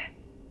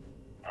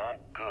 Not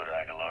good,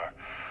 Aguilar.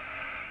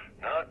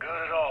 Not good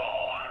at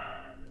all.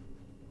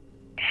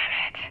 Damn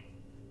it.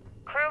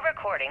 Crew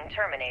recording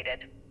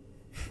terminated.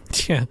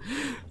 Yeah,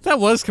 that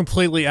was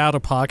completely out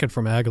of pocket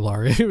from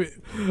Aguilar.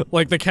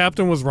 Like, the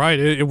captain was right.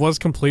 It was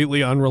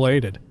completely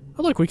unrelated.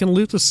 Oh, look, we can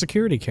loot the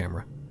security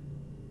camera.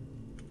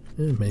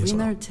 May as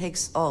well. Winner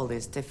takes all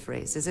is the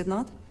phrase, is it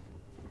not?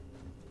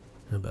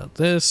 How about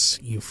this?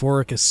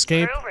 Euphoric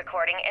escape. Crew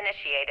recording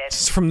initiated.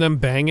 It's from them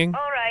banging.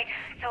 All right,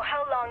 so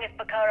how long has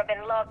Bakara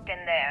been locked in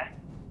there?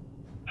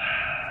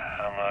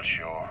 I'm not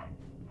sure.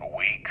 A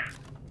week?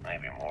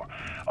 Maybe more.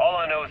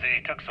 All I know is that he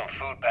took some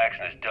food packs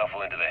in his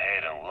duffel into the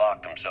head and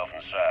locked himself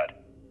inside.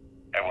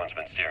 Everyone's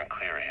been steering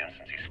clear of him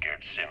since he scared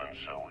Simmons,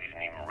 so we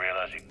didn't even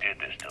realize he did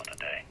this till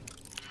today.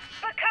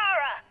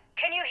 Bakara,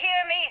 can you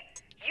hear me?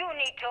 You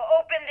need to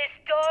open this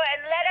door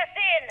and let us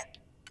in.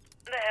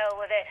 The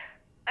hell with it.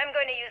 I'm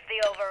going to use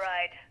the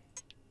override.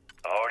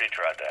 I already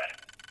tried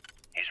that.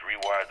 He's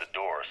rewired the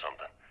door or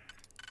something.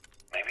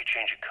 Maybe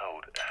change a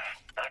code.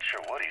 Not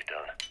sure what he's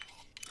done.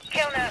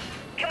 Kilner,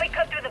 can we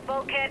cut through the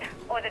bulkhead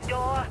or the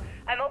door?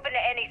 I'm open to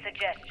any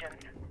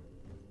suggestions.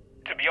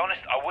 To be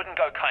honest, I wouldn't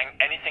go cutting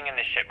anything in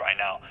this ship right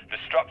now. The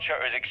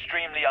structure is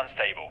extremely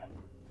unstable.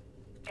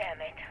 Damn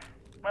it.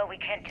 Well, we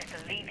can't just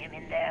leave him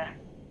in there.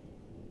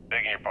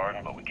 Begging your pardon,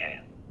 but we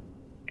can.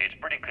 It's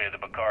pretty clear that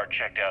Bakar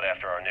checked out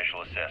after our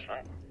initial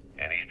assessment,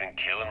 and he's been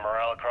killing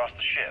morale across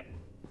the ship.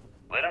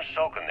 Let him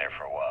soak in there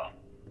for a while.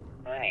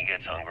 When he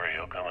gets hungry,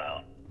 he'll come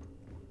out.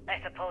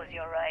 I suppose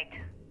you're right.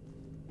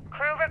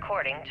 Crew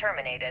recording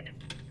terminated.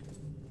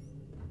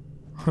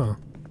 Huh.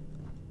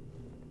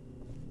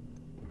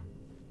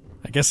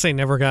 I guess they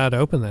never got it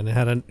open then. It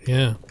had a...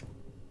 yeah.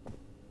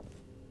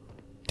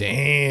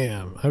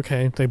 Damn.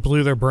 Okay, they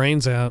blew their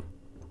brains out.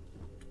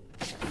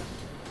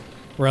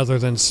 Rather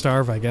than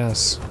starve, I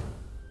guess.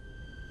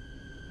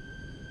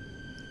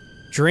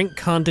 Drink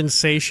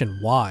condensation.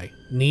 Why?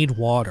 Need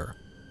water.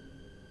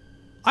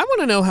 I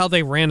want to know how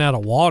they ran out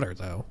of water,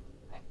 though.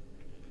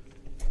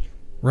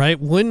 Right?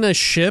 Wouldn't a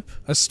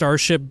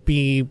starship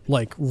be,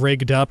 like,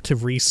 rigged up to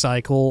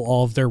recycle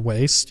all of their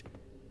waste?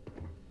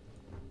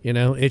 You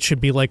know, it should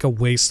be like a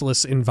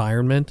wasteless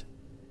environment.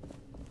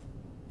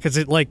 Because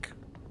it, like...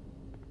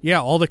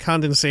 yeah, all the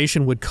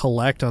condensation would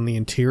collect on the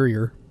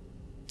interior.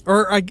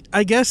 Or,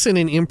 I guess in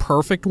an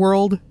imperfect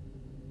world...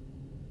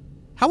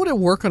 how would it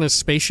work on a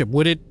spaceship?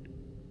 Would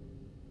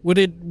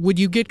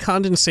you get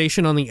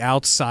condensation on the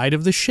outside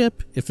of the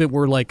ship if it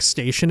were, like,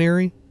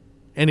 stationary?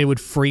 And it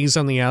would freeze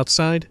on the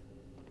outside?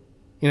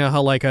 You know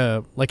how, like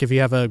if you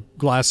have a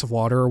glass of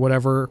water or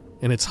whatever,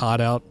 and it's hot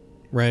out,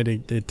 right,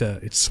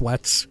 it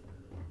sweats?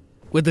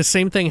 Would the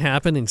same thing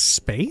happen in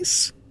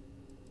space?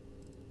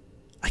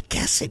 I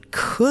guess it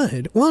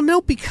could. Well,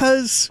 no,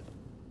 because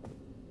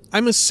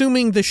I'm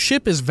assuming the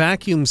ship is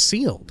vacuum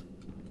sealed,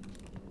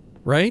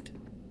 right?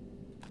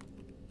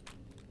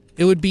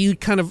 It would be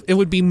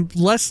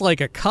less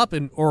like a cup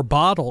or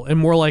bottle and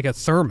more like a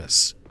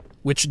thermos,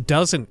 which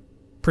doesn't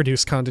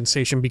produce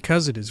condensation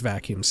because it is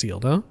vacuum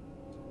sealed, huh?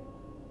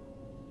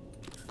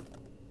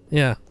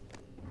 Yeah.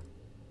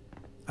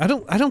 I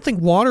don't think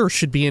water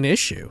should be an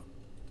issue.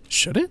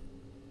 Should it?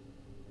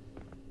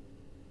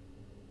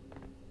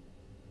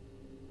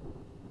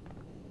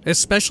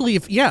 Especially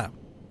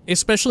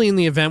in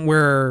the event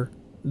where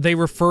they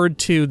referred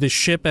to the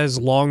ship as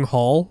long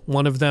haul.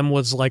 One of them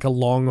was like a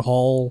long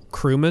haul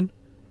crewman.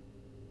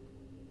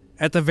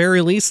 At the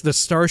very least, the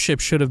starship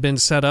should have been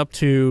set up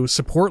to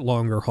support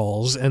longer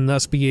hauls and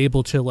thus be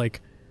able to,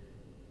 like,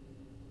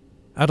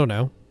 I don't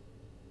know,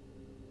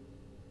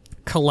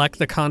 collect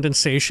the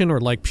condensation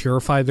or, like,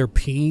 purify their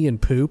pee and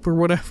poop or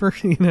whatever,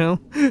 you know?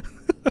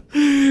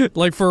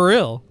 Like, for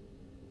real.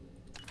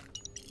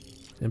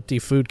 Empty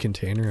food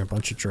container, a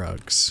bunch of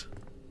drugs.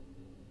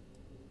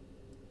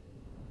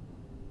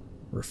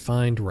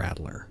 Refined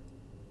rattler.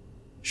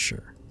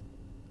 Sure.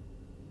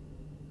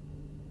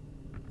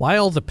 Why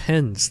all the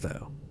pens,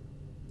 though?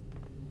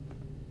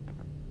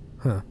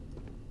 Huh.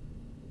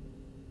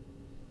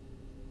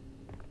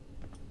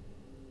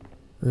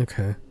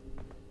 Okay.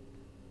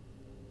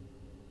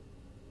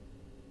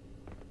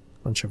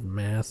 Bunch of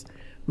math.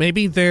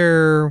 Maybe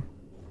their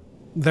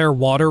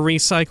water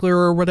recycler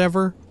or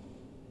whatever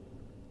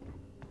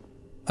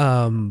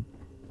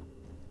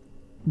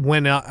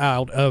went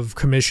out of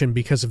commission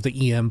because of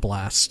the EM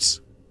blasts.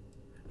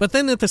 But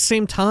then at the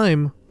same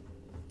time,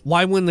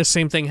 why wouldn't the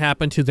same thing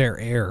happen to their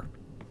air?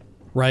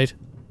 Right?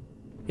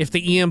 If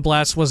the EM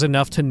blast was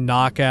enough to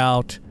knock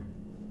out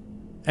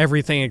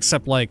everything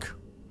except, like,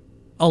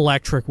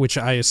 electric, which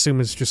I assume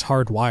is just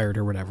hardwired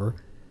or whatever,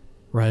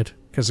 right?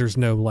 Because there's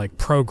no, like,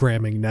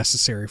 programming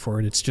necessary for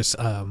it. It's just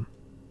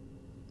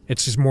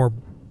more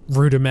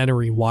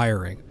rudimentary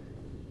wiring.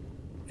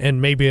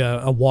 And maybe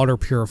a water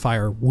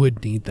purifier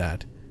would need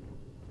that.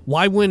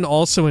 Why wouldn't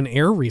also an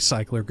air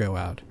recycler go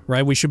out,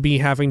 right? We should be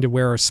having to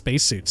wear our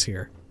spacesuits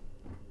here.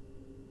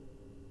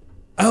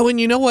 Oh,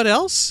 and you know what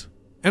else?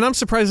 And I'm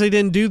surprised they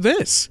didn't do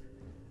this.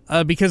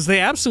 Because they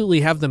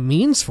absolutely have the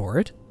means for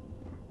it.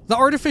 The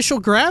artificial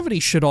gravity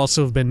should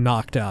also have been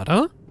knocked out,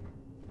 huh?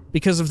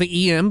 Because of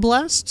the EM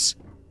blasts?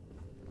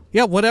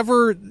 Yeah,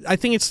 whatever, I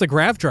think it's the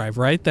grav drive,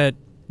 right, that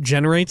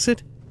generates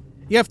it?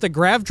 Yeah, if the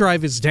grav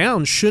drive is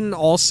down, shouldn't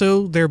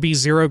also there be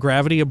zero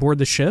gravity aboard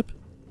the ship?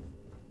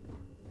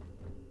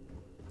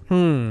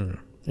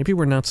 Maybe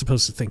we're not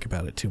supposed to think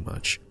about it too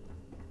much.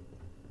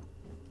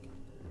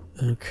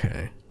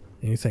 Okay.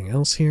 Anything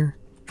else here?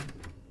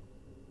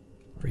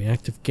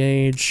 Reactive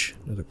gauge.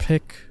 Another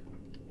pick.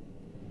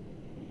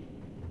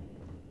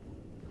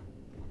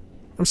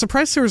 I'm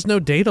surprised there was no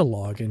data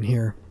log in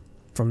here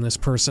from this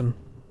person.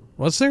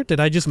 Was there?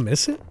 Did I just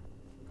miss it?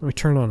 Let me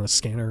turn on the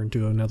scanner and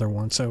do another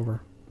once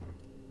over.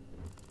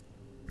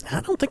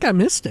 I don't think I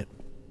missed it.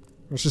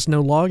 There's just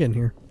no log in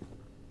here.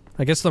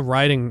 I guess the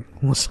writing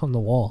was on the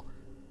wall.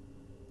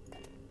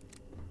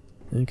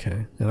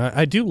 Okay. And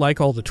I do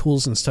like all the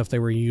tools and stuff they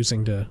were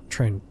using to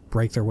try and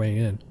break their way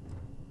in.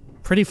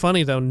 Pretty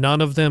funny, though, none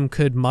of them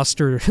could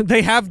muster...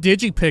 They have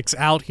digipicks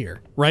out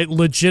here, right?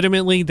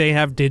 Legitimately, they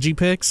have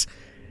digipicks,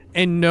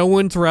 and no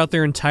one throughout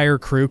their entire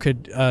crew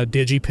could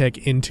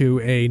digipick into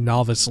a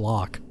novice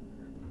lock.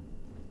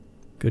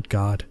 Good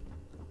God.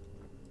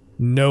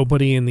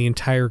 Nobody in the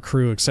entire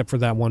crew, except for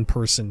that one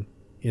person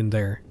in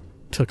there,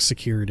 took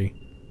security.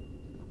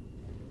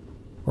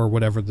 Or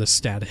whatever the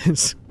stat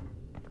is.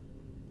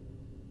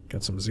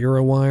 Got some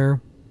zero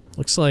wire.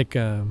 Looks like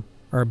our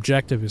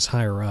objective is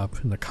higher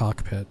up in the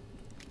cockpit.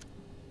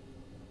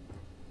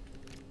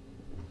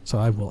 So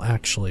I will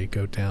actually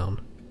go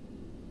down.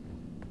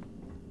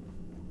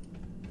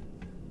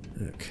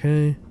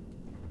 Okay.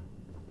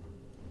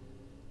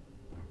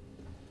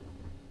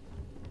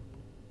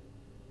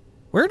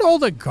 Where'd all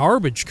the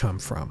garbage come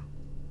from?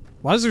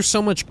 Why is there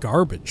so much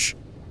garbage?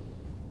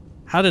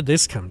 How did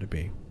this come to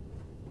be?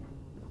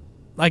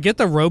 I get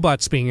the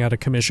robots being out of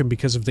commission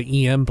because of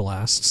the EM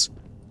blasts.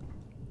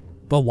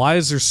 But why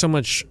is there so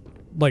much,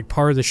 like,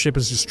 part of the ship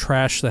is just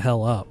trashed the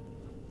hell up?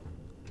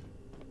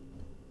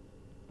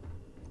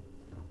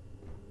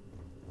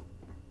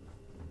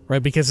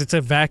 Right, because it's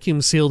a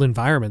vacuum-sealed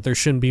environment. There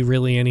shouldn't be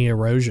really any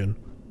erosion.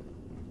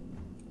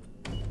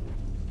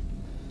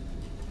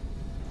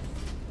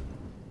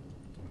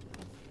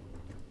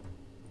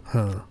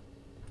 Huh.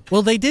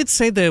 Well, they did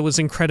say that it was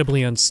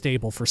incredibly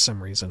unstable for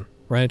some reason,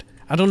 right?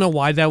 I don't know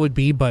why that would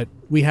be, but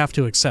we have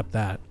to accept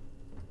that.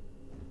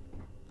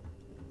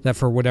 That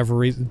for whatever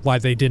reason, why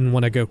they didn't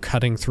want to go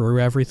cutting through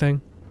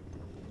everything.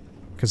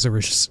 Because there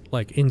was just,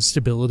 like,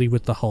 instability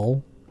with the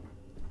hull.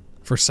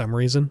 For some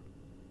reason.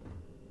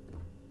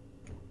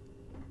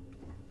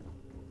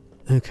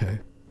 Okay.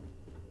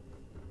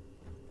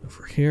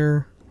 Over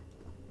here.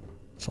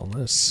 What's all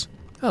this?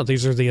 Oh,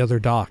 these are the other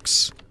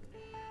docks.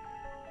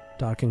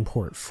 Docking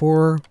port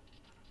 4.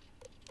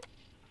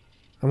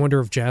 I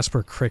wonder if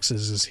Jasper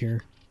Kryx's is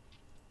here.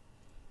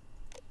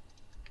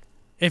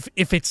 If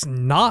it's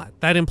not,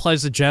 that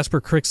implies that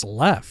Jasper Kryx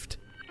left.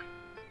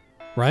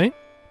 Right?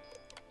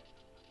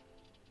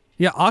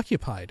 Yeah,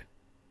 occupied.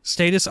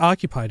 Status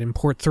occupied in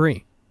port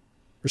 3.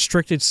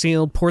 Restricted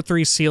sealed. Port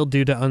 3 sealed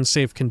due to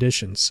unsafe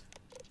conditions.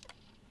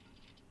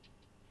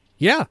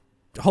 Yeah.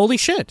 Holy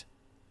shit.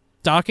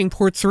 Docking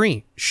port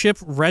 3. Ship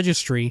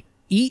registry.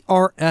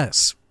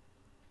 ERS.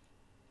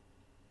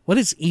 What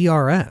is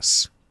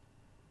ERS?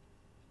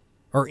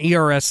 Or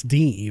ERSD,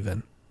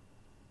 even.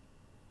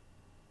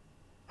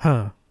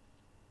 Huh.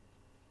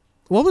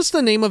 What was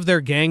the name of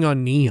their gang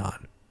on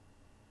Neon?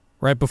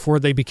 Right before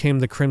they became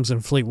the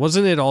Crimson Fleet.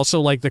 Wasn't it also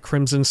like the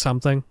Crimson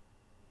something?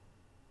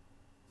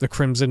 The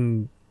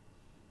Crimson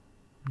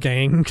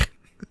Gang?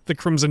 The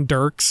Crimson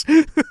Dirks?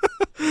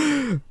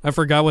 I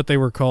forgot what they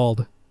were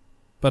called.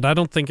 But I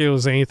don't think it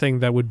was anything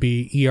that would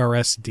be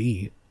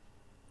ERSD.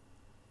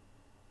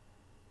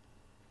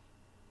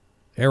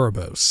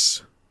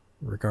 Erebos.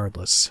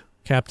 Regardless.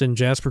 Captain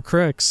Jasper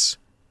Kryx.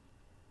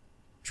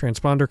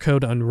 Transponder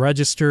code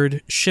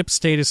unregistered. Ship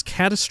status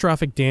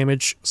catastrophic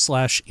damage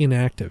 /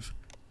 inactive.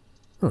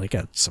 Oh, they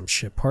got some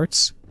ship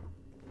parts.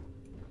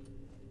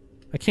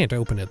 I can't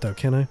open it though,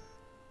 can I?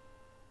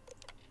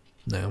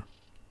 No.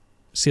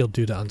 Sealed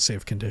due to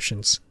unsafe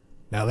conditions.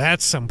 Now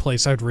that's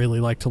someplace I'd really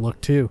like to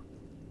look too.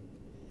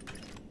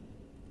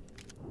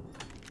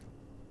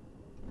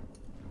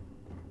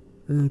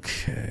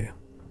 Okay.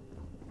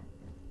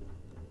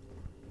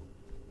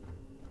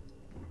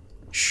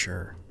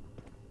 Sure.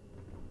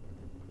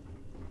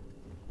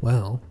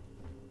 Well,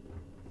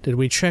 did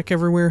we check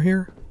everywhere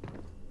here?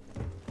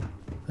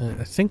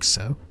 I think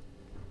so.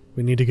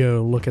 We need to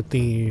go look at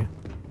the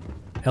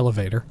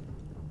elevator.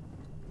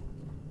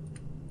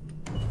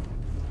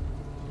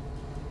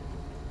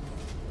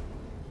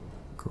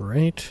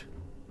 Great.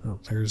 Oh,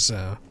 there's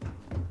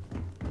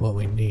what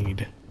we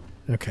need.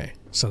 Okay,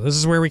 so this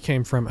is where we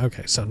came from.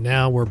 Okay, so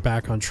now we're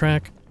back on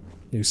track.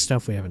 New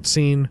stuff we haven't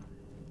seen.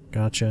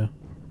 Gotcha.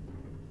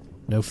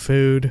 No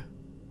food.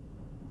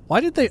 Why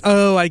did they...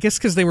 Oh, I guess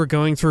because they were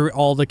going through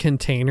all the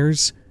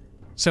containers.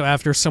 So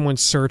after someone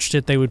searched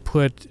it, they would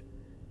put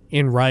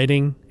in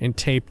writing and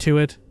tape to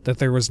it that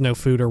there was no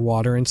food or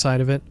water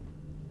inside of it.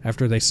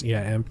 After they... Yeah,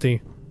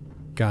 empty.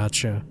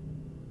 Gotcha.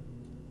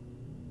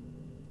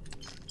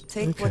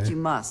 Take what you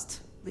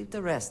must. Leave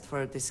the rest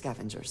for the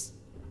scavengers.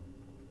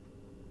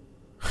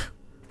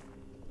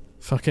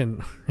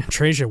 Fucking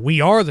Trasia,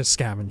 we are the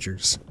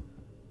scavengers.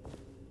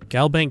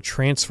 Galbank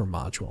transfer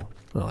module.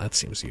 Well, that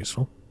seems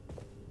useful.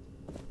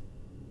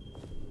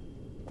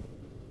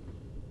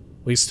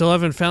 We still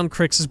haven't found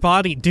Kryx's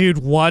body. Dude,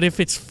 what if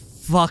it's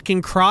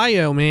fucking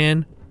Cryo,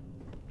 man?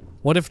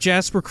 What if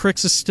Jasper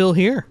Kryx is still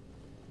here?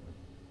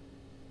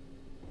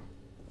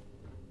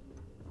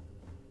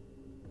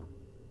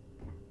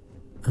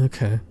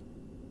 Okay.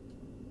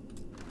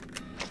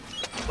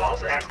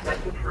 Vault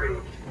access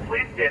approved.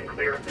 Please stand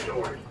clear of the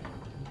doors.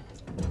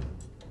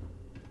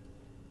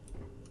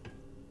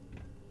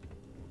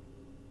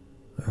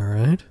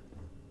 Alright.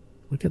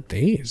 Look at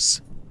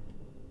these.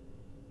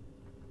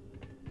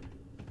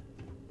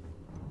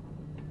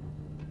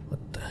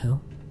 What the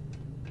hell?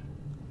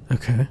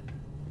 Okay.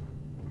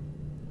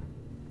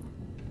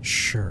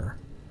 Sure.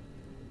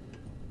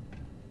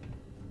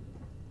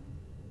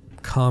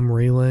 Comm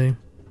relay.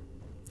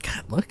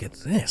 God, look at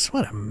this.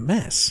 What a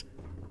mess.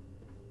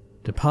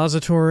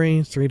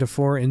 Depository, 3 to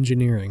 4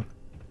 engineering.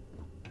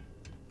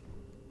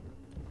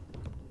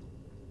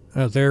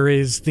 Oh, there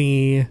is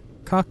the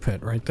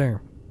cockpit right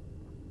there.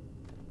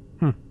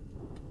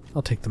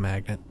 I'll take the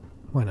magnet.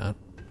 Why not?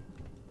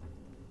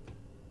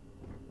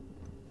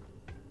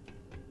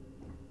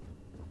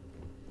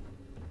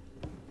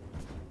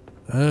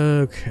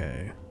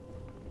 Okay.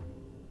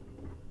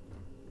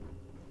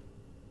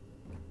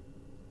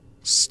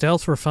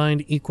 Stealth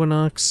refined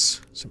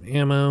Equinox, some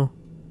ammo,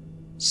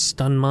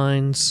 stun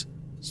mines.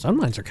 Stun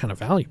mines are kind of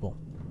valuable.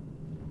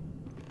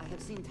 I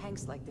have seen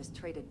tanks like this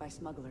traded by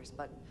smugglers,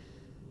 but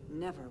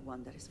never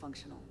one that is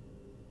functional.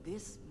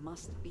 This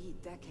must be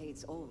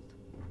decades old.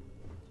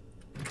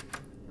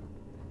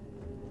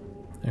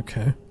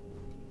 Okay.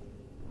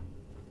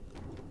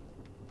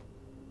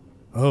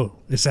 Oh,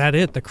 is that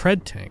it? The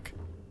cred tank?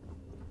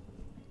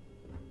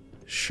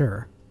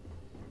 Sure.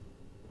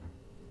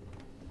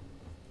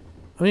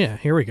 Oh yeah,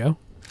 here we go.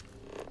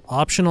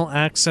 Optional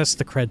access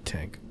the cred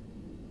tank.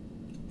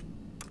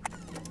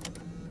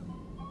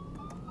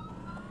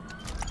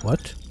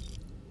 What?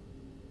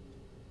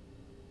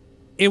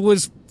 It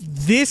was...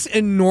 This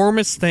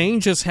enormous thing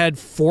just had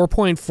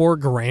 4.4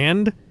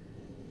 grand?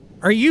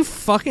 Are you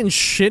fucking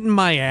shitting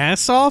my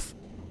ass off?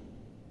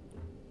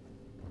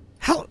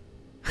 How...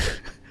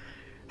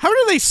 How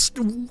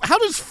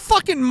does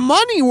fucking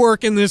money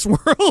work in this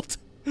world?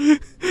 I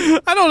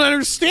don't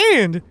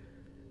understand.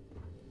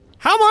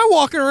 How am I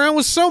walking around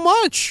with so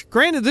much?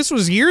 Granted, this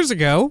was years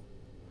ago,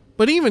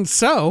 but even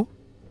so,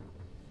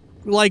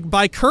 like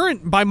by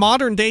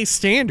modern day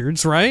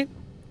standards, right?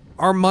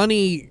 Our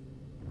money,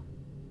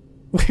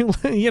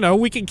 you know,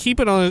 we can keep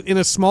it in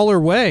a smaller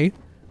way.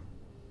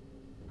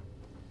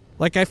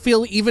 Like I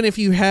feel even if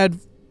you had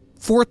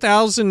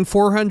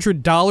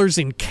 $4,400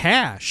 in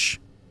cash,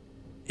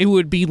 it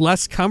would be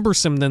less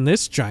cumbersome than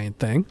this giant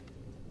thing.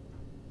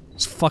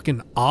 It's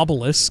fucking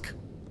obelisk.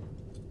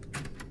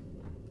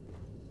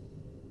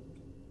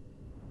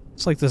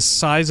 It's like the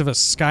size of a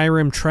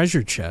Skyrim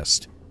treasure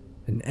chest.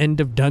 An end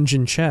of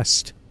dungeon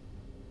chest.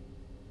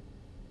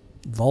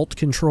 Vault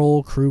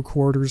control, crew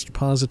quarters,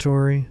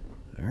 depository.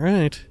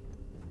 Alright.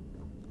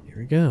 Here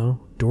we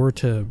go. Door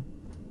to...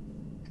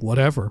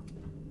 whatever.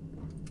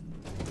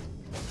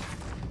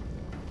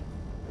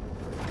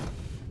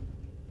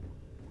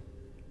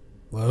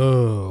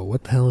 Whoa,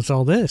 what the hell is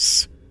all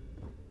this?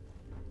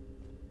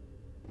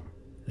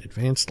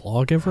 Advanced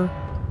lawgiver?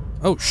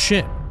 Oh,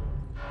 shit.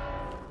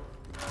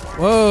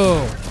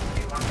 Whoa!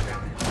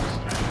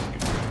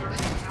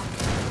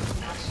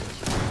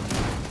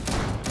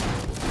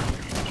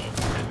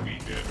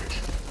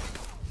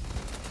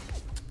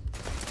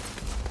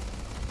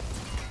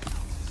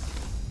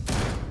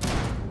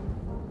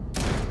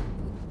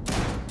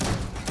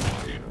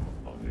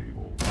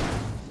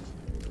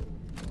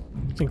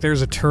 Think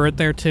there's a turret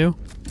there too?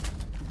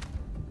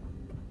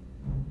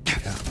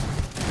 Yeah.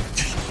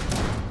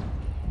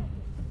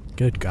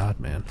 Good God,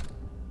 man.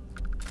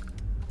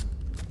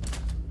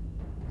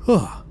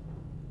 Huh.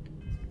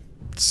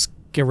 Let's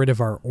get rid of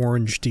our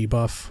orange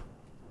debuff.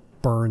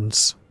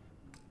 Burns.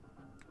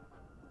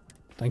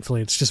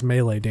 Thankfully, it's just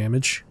melee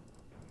damage.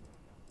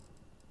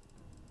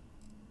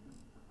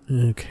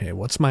 Okay,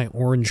 what's my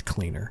orange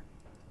cleaner?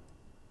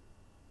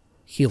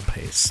 Heal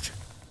paste.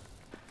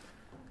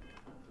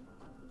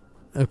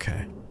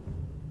 Okay.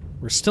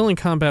 We're still in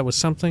combat with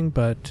something,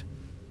 but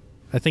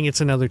I think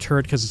it's another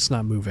turret because it's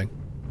not moving.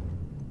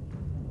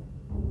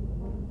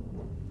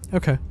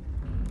 Okay.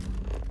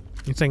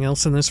 Anything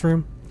else in this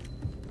room?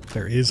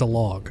 There is a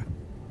log.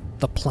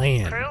 The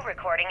plan. Crew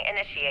recording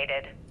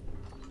initiated.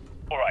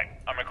 Alright,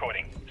 I'm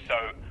recording. So,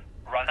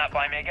 run that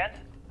by me again?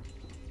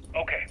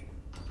 Okay.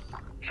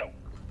 So,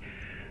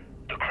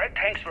 the cred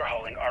tanks we're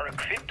hauling are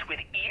equipped with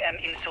EM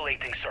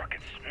insulating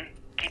circuits.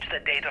 Keeps the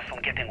data from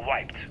getting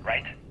wiped,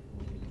 right?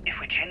 If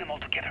we chain them all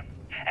together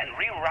and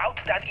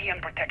reroute that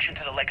EM protection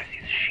to the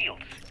Legacy's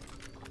shields.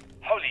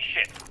 Holy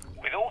shit.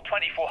 With all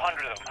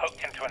 2,400 of them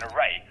hooked into an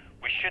array,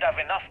 we should have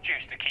enough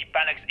juice to keep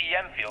Bannoc's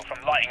EM field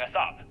from lighting us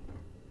up.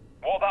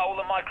 What about all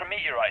the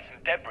micrometeorites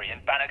and debris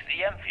in Bannoc's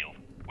EM field?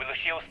 Will the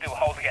shield still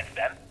hold against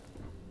them?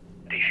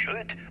 They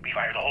should. We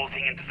fire the whole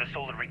thing into the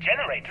solar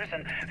regenerators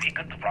and we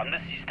could run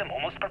the system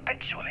almost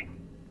perpetually.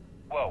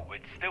 Well,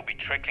 we'd still be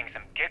trickling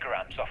some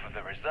gigaamps off of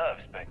the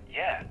reserves, but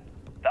yeah,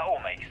 that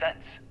all makes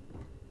sense.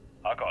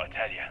 I gotta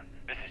tell you,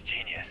 this is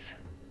genius.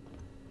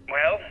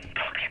 Well,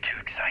 don't get too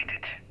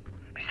excited.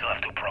 We still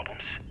have two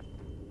problems.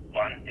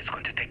 One, it's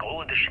going to take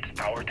all of the ship's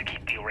power to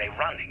keep the array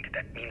running.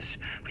 That means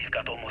we've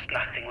got almost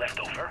nothing left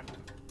over.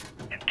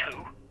 And two,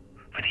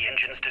 with the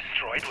engines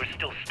destroyed, we're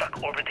still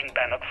stuck orbiting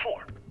Bannoc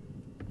IV.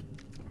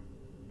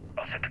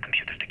 I'll set the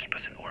computers to keep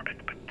us in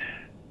orbit, but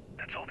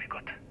that's all we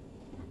got.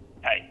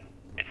 Hey,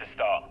 it's a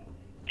start.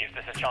 Gives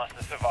us a chance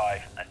to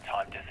survive and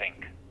time to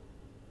think.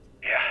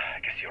 Yeah,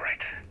 I guess you're right.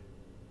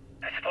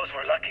 I suppose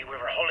we're lucky we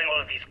were holding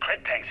all of these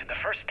cred tanks in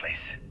the first place.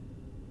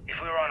 If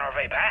we were on our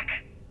way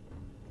back...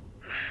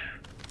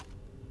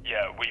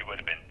 Yeah, we would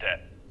have been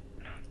dead.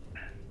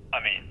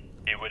 I mean,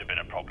 it would have been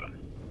a problem.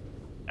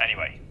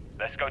 Anyway,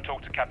 let's go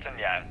talk to Captain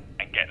Yang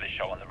and get this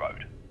show on the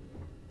road.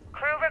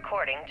 Crew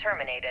recording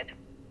terminated.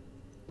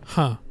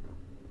 Huh.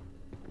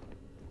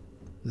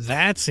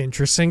 That's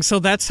interesting. So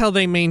that's how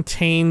they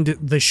maintained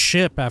the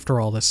ship after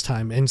all this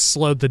time and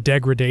slowed the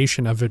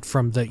degradation of it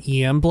from the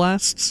EM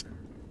blasts,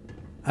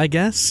 I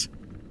guess?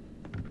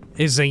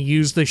 Is they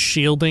used the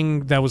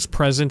shielding that was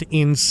present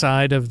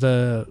inside of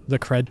the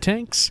cred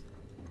tanks?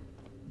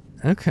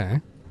 Okay.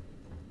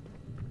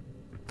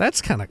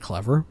 That's kind of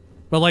clever.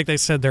 But like they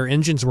said, their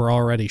engines were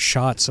already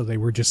shot, so they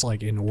were just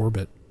like in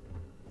orbit.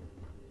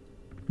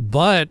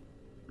 But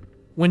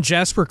when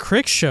Jasper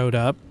Kryx showed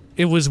up,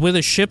 it was with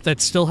a ship that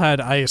still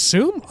had, I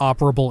assume,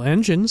 operable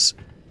engines.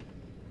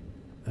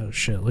 Oh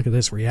shit, look at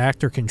this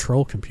reactor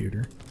control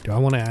computer. Do I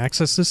want to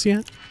access this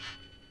yet?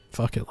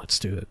 Fuck it, let's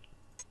do it.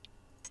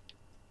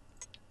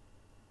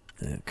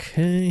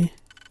 Okay.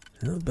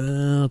 How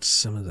about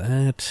some of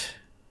that?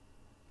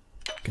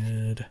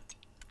 Good.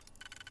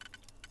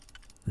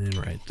 And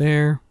right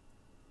there.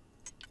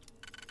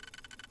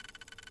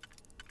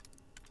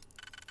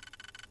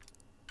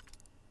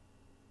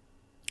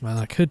 Well,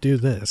 I could do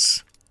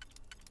this.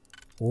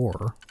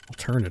 Or,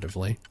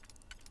 alternatively,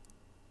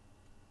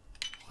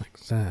 like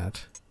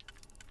that.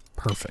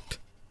 Perfect.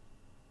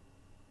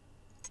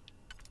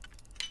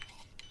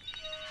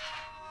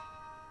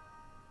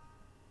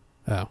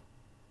 Oh.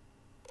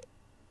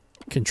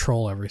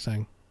 Control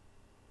everything.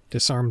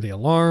 Disarm the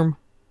alarm.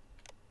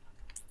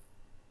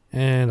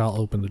 And I'll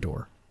open the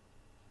door.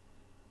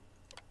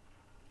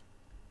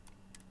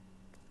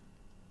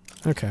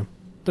 Okay.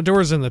 The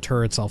doors and the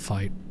turrets I'll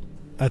fight.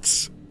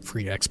 That's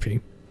free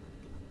XP.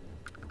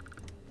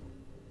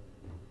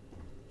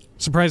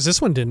 Surprised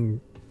this one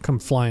didn't come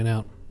flying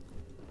out.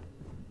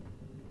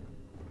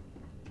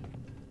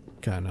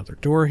 Got another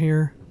door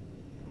here.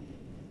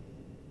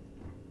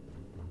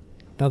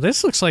 Now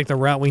this looks like the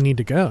route we need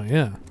to go,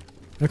 yeah.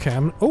 Okay,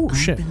 oh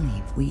shit. I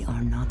believe we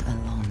are not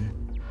alone.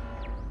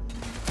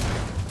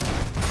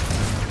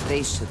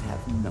 They should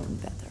have known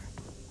better.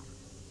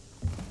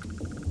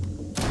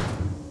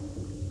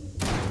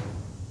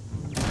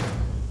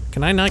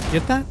 Can I not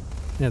get that?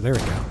 Yeah, there we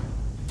go.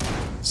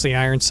 It's the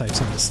iron sights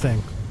on this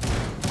thing.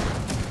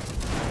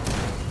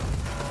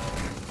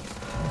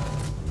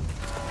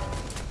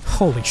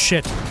 Holy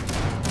shit.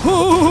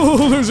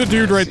 Oh, there's a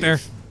dude right there.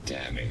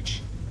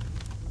 Damage.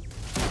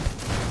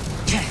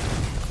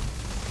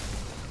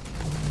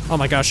 Oh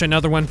my gosh,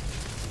 another one.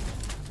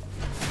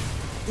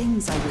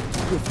 Things I would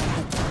do if I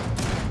had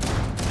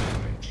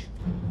Damage.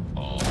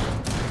 All.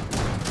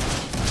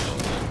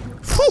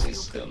 Total.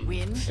 System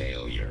Win.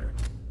 failure.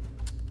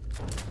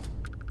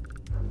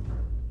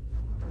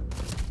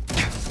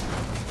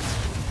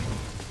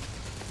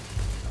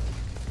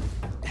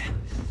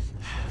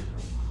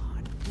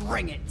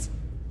 Bring it.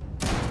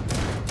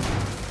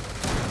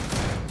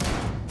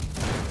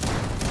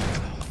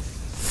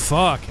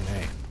 Fucking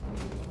A.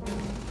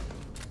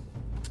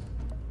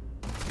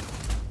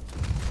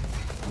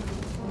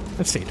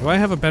 Let's see, do I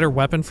have a better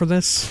weapon for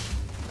this?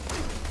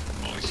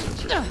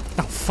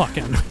 Oh,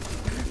 fucking.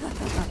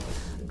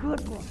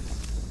 Good one.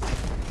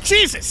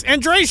 Jesus,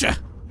 Andrasia!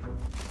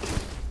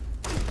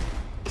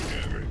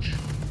 Damage.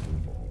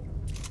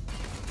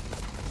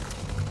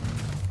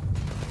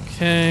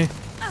 Okay.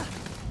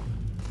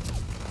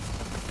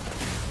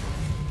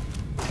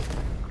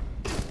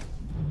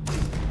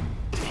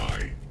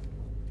 High.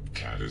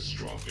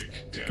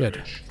 Catastrophic damage.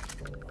 Good.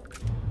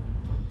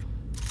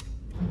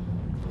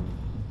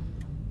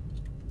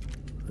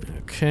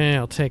 Okay,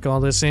 I'll take all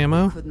this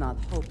ammo. Could not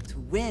hope to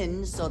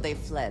win, so they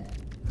fled.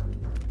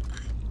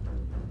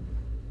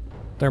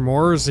 There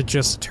more, or is it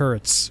just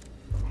turrets?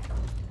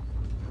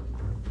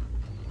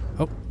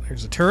 Oh,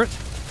 there's a turret.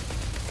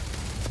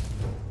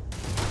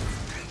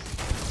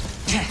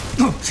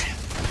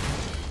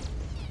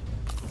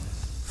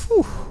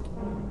 Whew.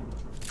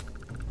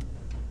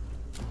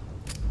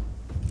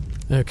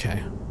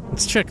 Okay,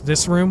 let's check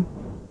this room.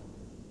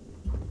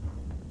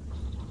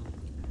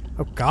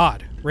 Oh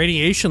god,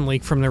 radiation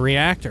leak from the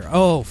reactor.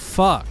 Oh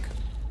fuck.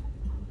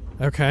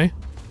 Okay.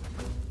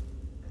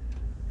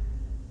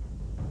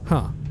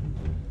 Huh.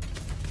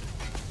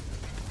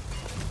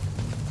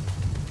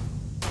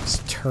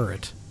 This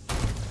turret.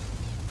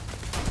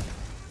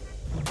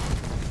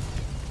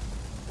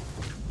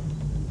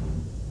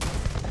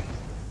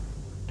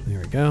 There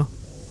we go.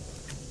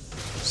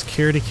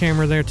 Security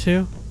camera there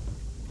too.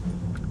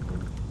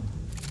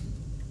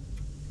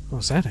 What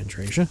was that,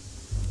 Andresia?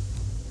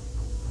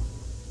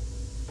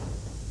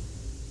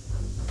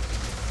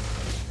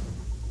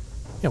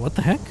 Yeah, what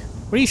the heck?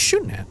 What are you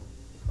shooting at?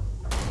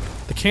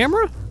 The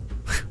camera?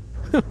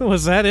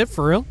 Was that it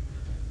for real?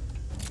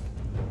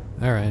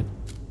 Alright.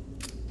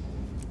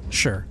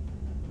 Sure.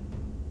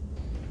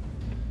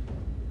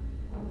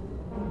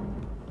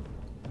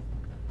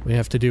 We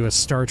have to do a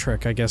Star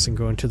Trek, I guess, and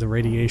go into the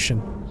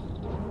radiation.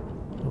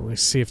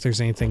 Let's see if there's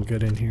anything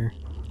good in here.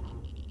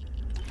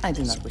 I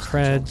do not wish to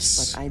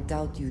judge, but I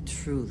doubt you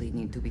truly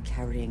need to be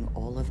carrying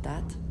all of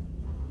that.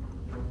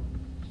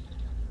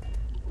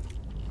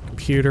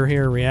 Computer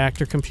here,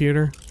 reactor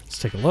computer. Let's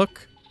take a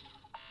look.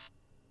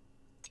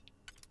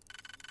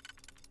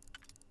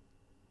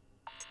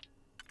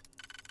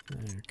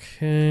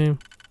 Okay.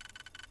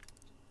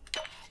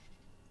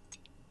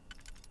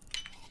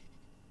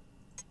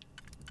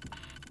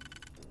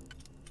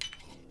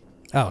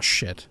 Oh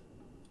shit.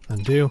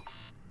 Undo.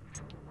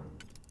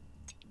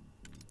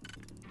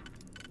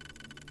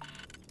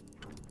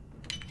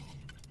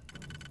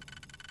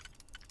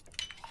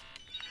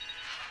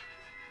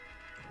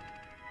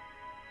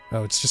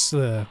 Oh, it's just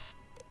the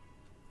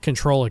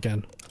control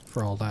again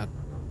for all that.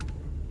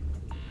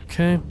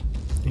 Okay.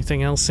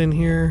 Anything else in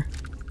here?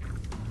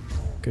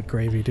 Good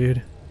gravy,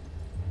 dude.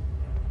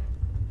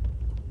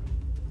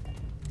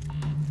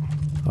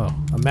 Oh,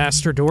 a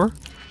master door.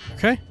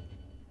 Okay.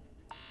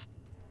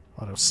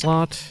 Auto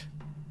slot.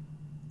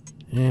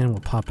 And we'll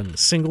pop in the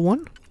single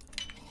one.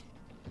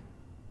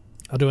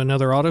 I'll do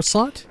another auto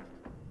slot.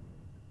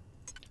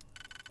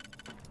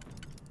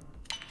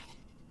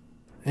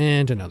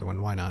 And another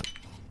one, why not?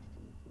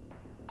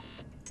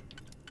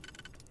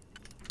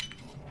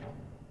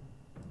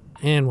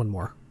 And one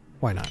more.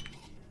 Why not?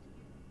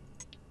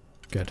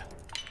 Good.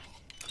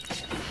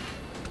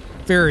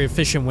 Very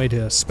efficient way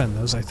to spend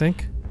those, I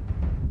think.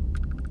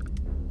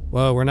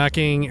 Whoa, we're not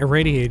getting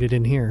irradiated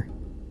in here.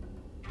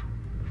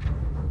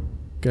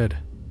 Good.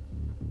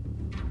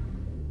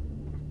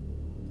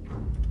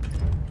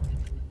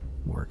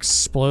 More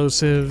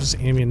explosives,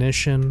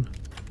 ammunition.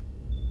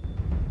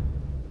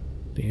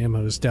 The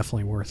ammo is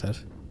definitely worth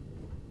it.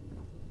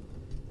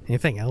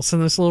 Anything else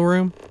in this little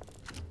room?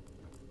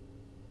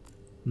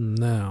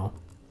 No.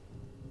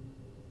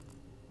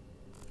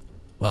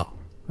 Well,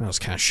 that was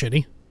kind of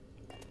shitty.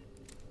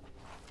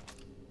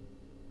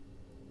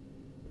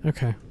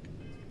 Okay.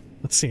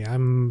 Let's see,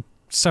 I'm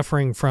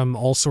suffering from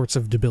all sorts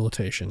of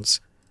debilitations.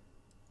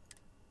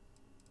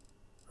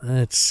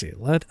 Let's see,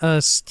 let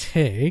us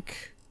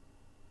take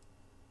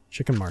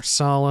chicken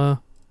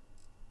marsala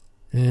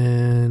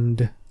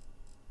and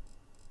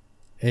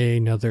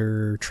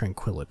another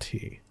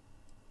tranquility.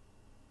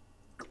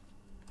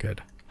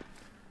 Good.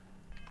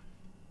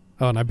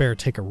 Oh, and I better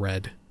take a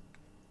red.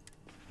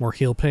 More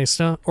heal paste,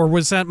 huh? Or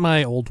was that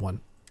my old one?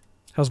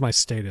 How's my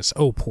status?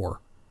 Oh, poor.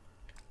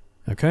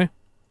 Okay.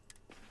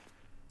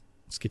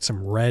 Let's get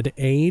some red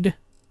aid.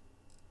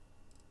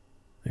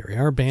 There we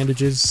are,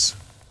 bandages.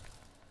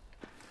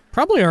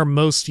 Probably our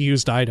most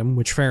used item,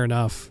 which fair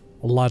enough.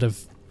 A lot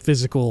of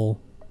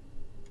physical,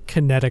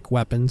 kinetic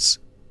weapons.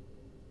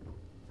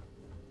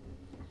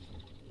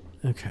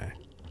 Okay.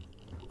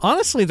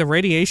 Honestly, the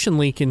radiation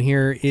leak in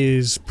here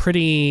is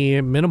pretty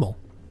minimal.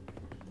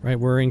 Right,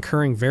 we're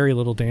incurring very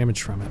little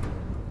damage from it.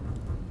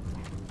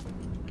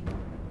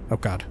 Oh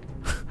god.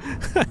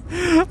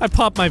 I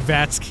popped my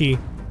VATS key.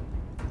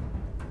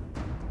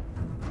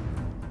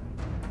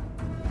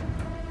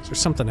 Is there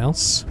something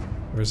else?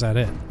 Or is that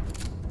it?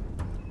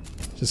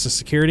 Is this a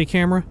security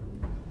camera?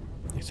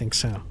 I think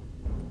so.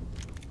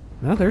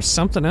 No, there's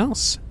something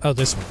else. Oh,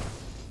 this one.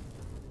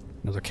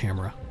 Another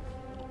camera.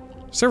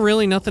 Is there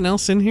really nothing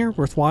else in here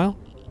worthwhile?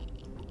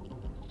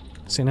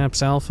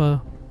 Synapse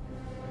Alpha.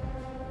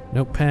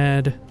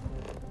 Notepad.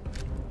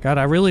 God,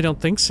 I really don't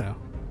think so.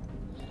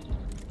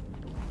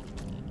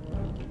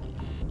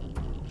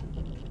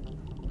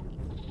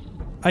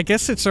 I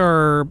guess it's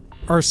our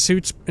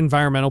suit's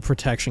environmental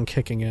protection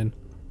kicking in.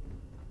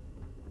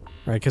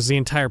 Right, because the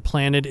entire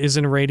planet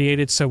isn't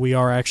irradiated, so we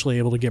are actually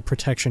able to get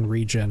protection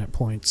regen at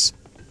points.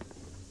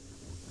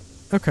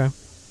 Okay.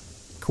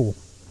 Cool.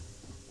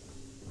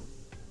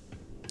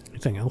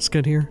 Anything else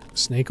good here?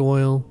 Snake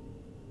oil.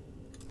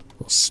 A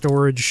little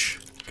storage.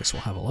 Guess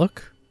we'll have a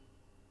look.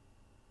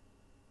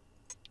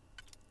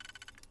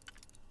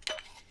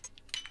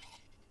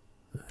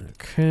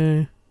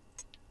 Okay.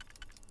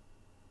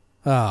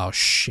 Oh,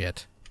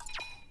 shit.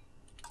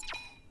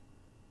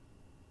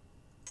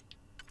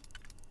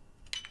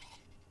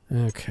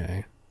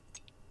 Okay.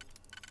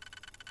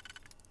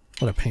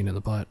 What a pain in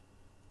the butt.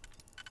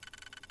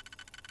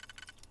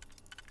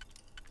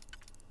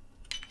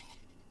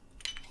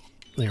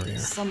 There we are.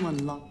 Someone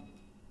locked.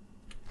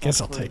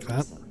 Guess I'll take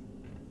that.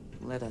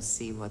 Let us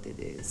see what it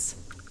is.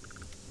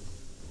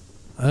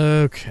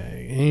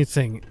 Okay.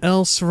 Anything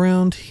else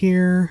around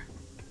here?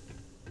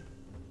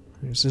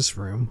 There's this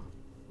room.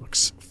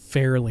 Looks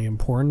fairly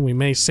important. We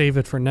may save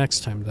it for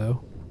next time,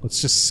 though.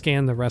 Let's just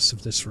scan the rest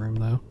of this room,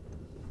 though.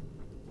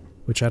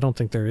 Which I don't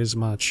think there is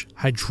much.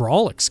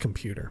 Hydraulics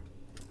computer.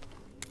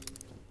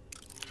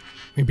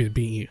 Maybe it'd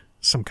be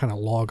some kind of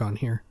log on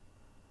here.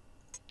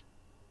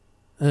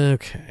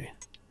 Okay.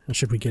 How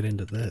should we get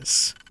into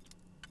this?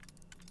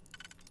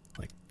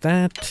 Like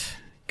that.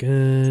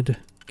 Good.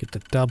 Get the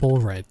double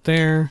right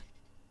there.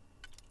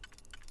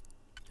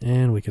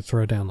 And we could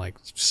throw it down like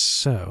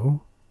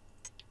so.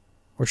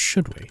 Or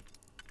should we?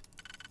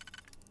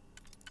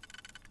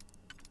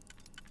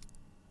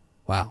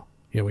 Wow.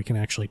 Yeah, we can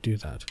actually do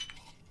that.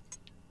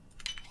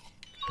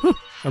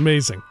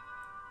 Amazing.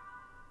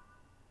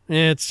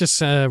 It's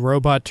just a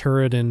robot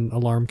turret and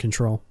alarm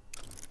control.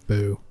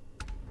 Boo.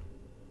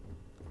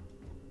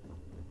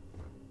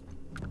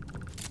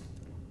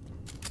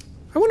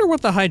 I wonder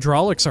what the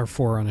hydraulics are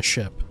for on a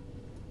ship.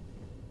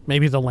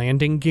 Maybe the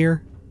landing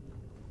gear?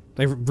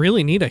 They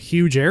really need a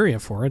huge area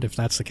for it, if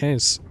that's the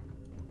case.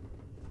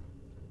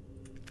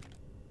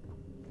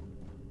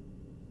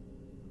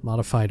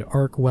 Modified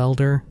arc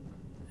welder.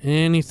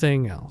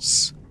 Anything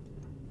else?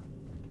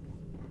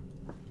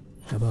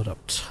 How about up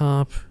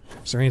top?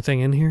 Is there anything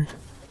in here?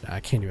 Nah, I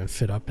can't even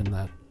fit up in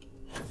that.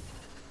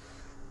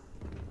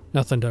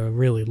 Nothing to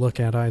really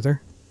look at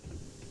either.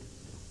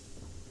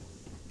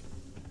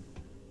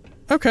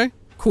 Okay,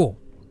 cool.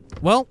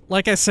 Well,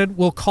 like I said,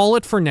 we'll call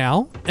it for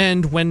now,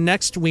 and when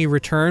next we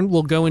return,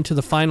 we'll go into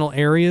the final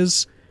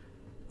areas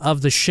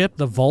of the ship,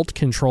 the Vault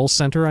Control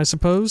Center, I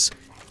suppose.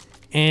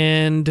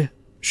 And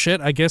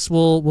shit, I guess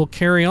we'll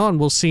carry on.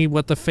 We'll see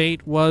what the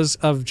fate was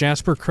of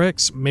Jasper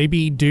Kryx.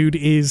 Maybe dude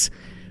is...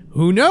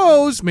 Who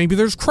knows? Maybe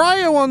there's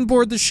cryo on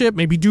board the ship.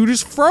 Maybe dude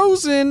is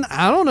frozen.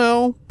 I don't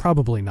know.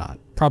 Probably not.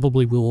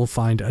 Probably we will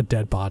find a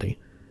dead body,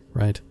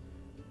 right?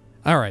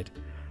 All right.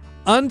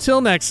 Until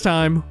next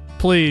time,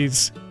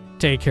 please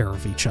take care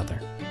of each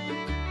other.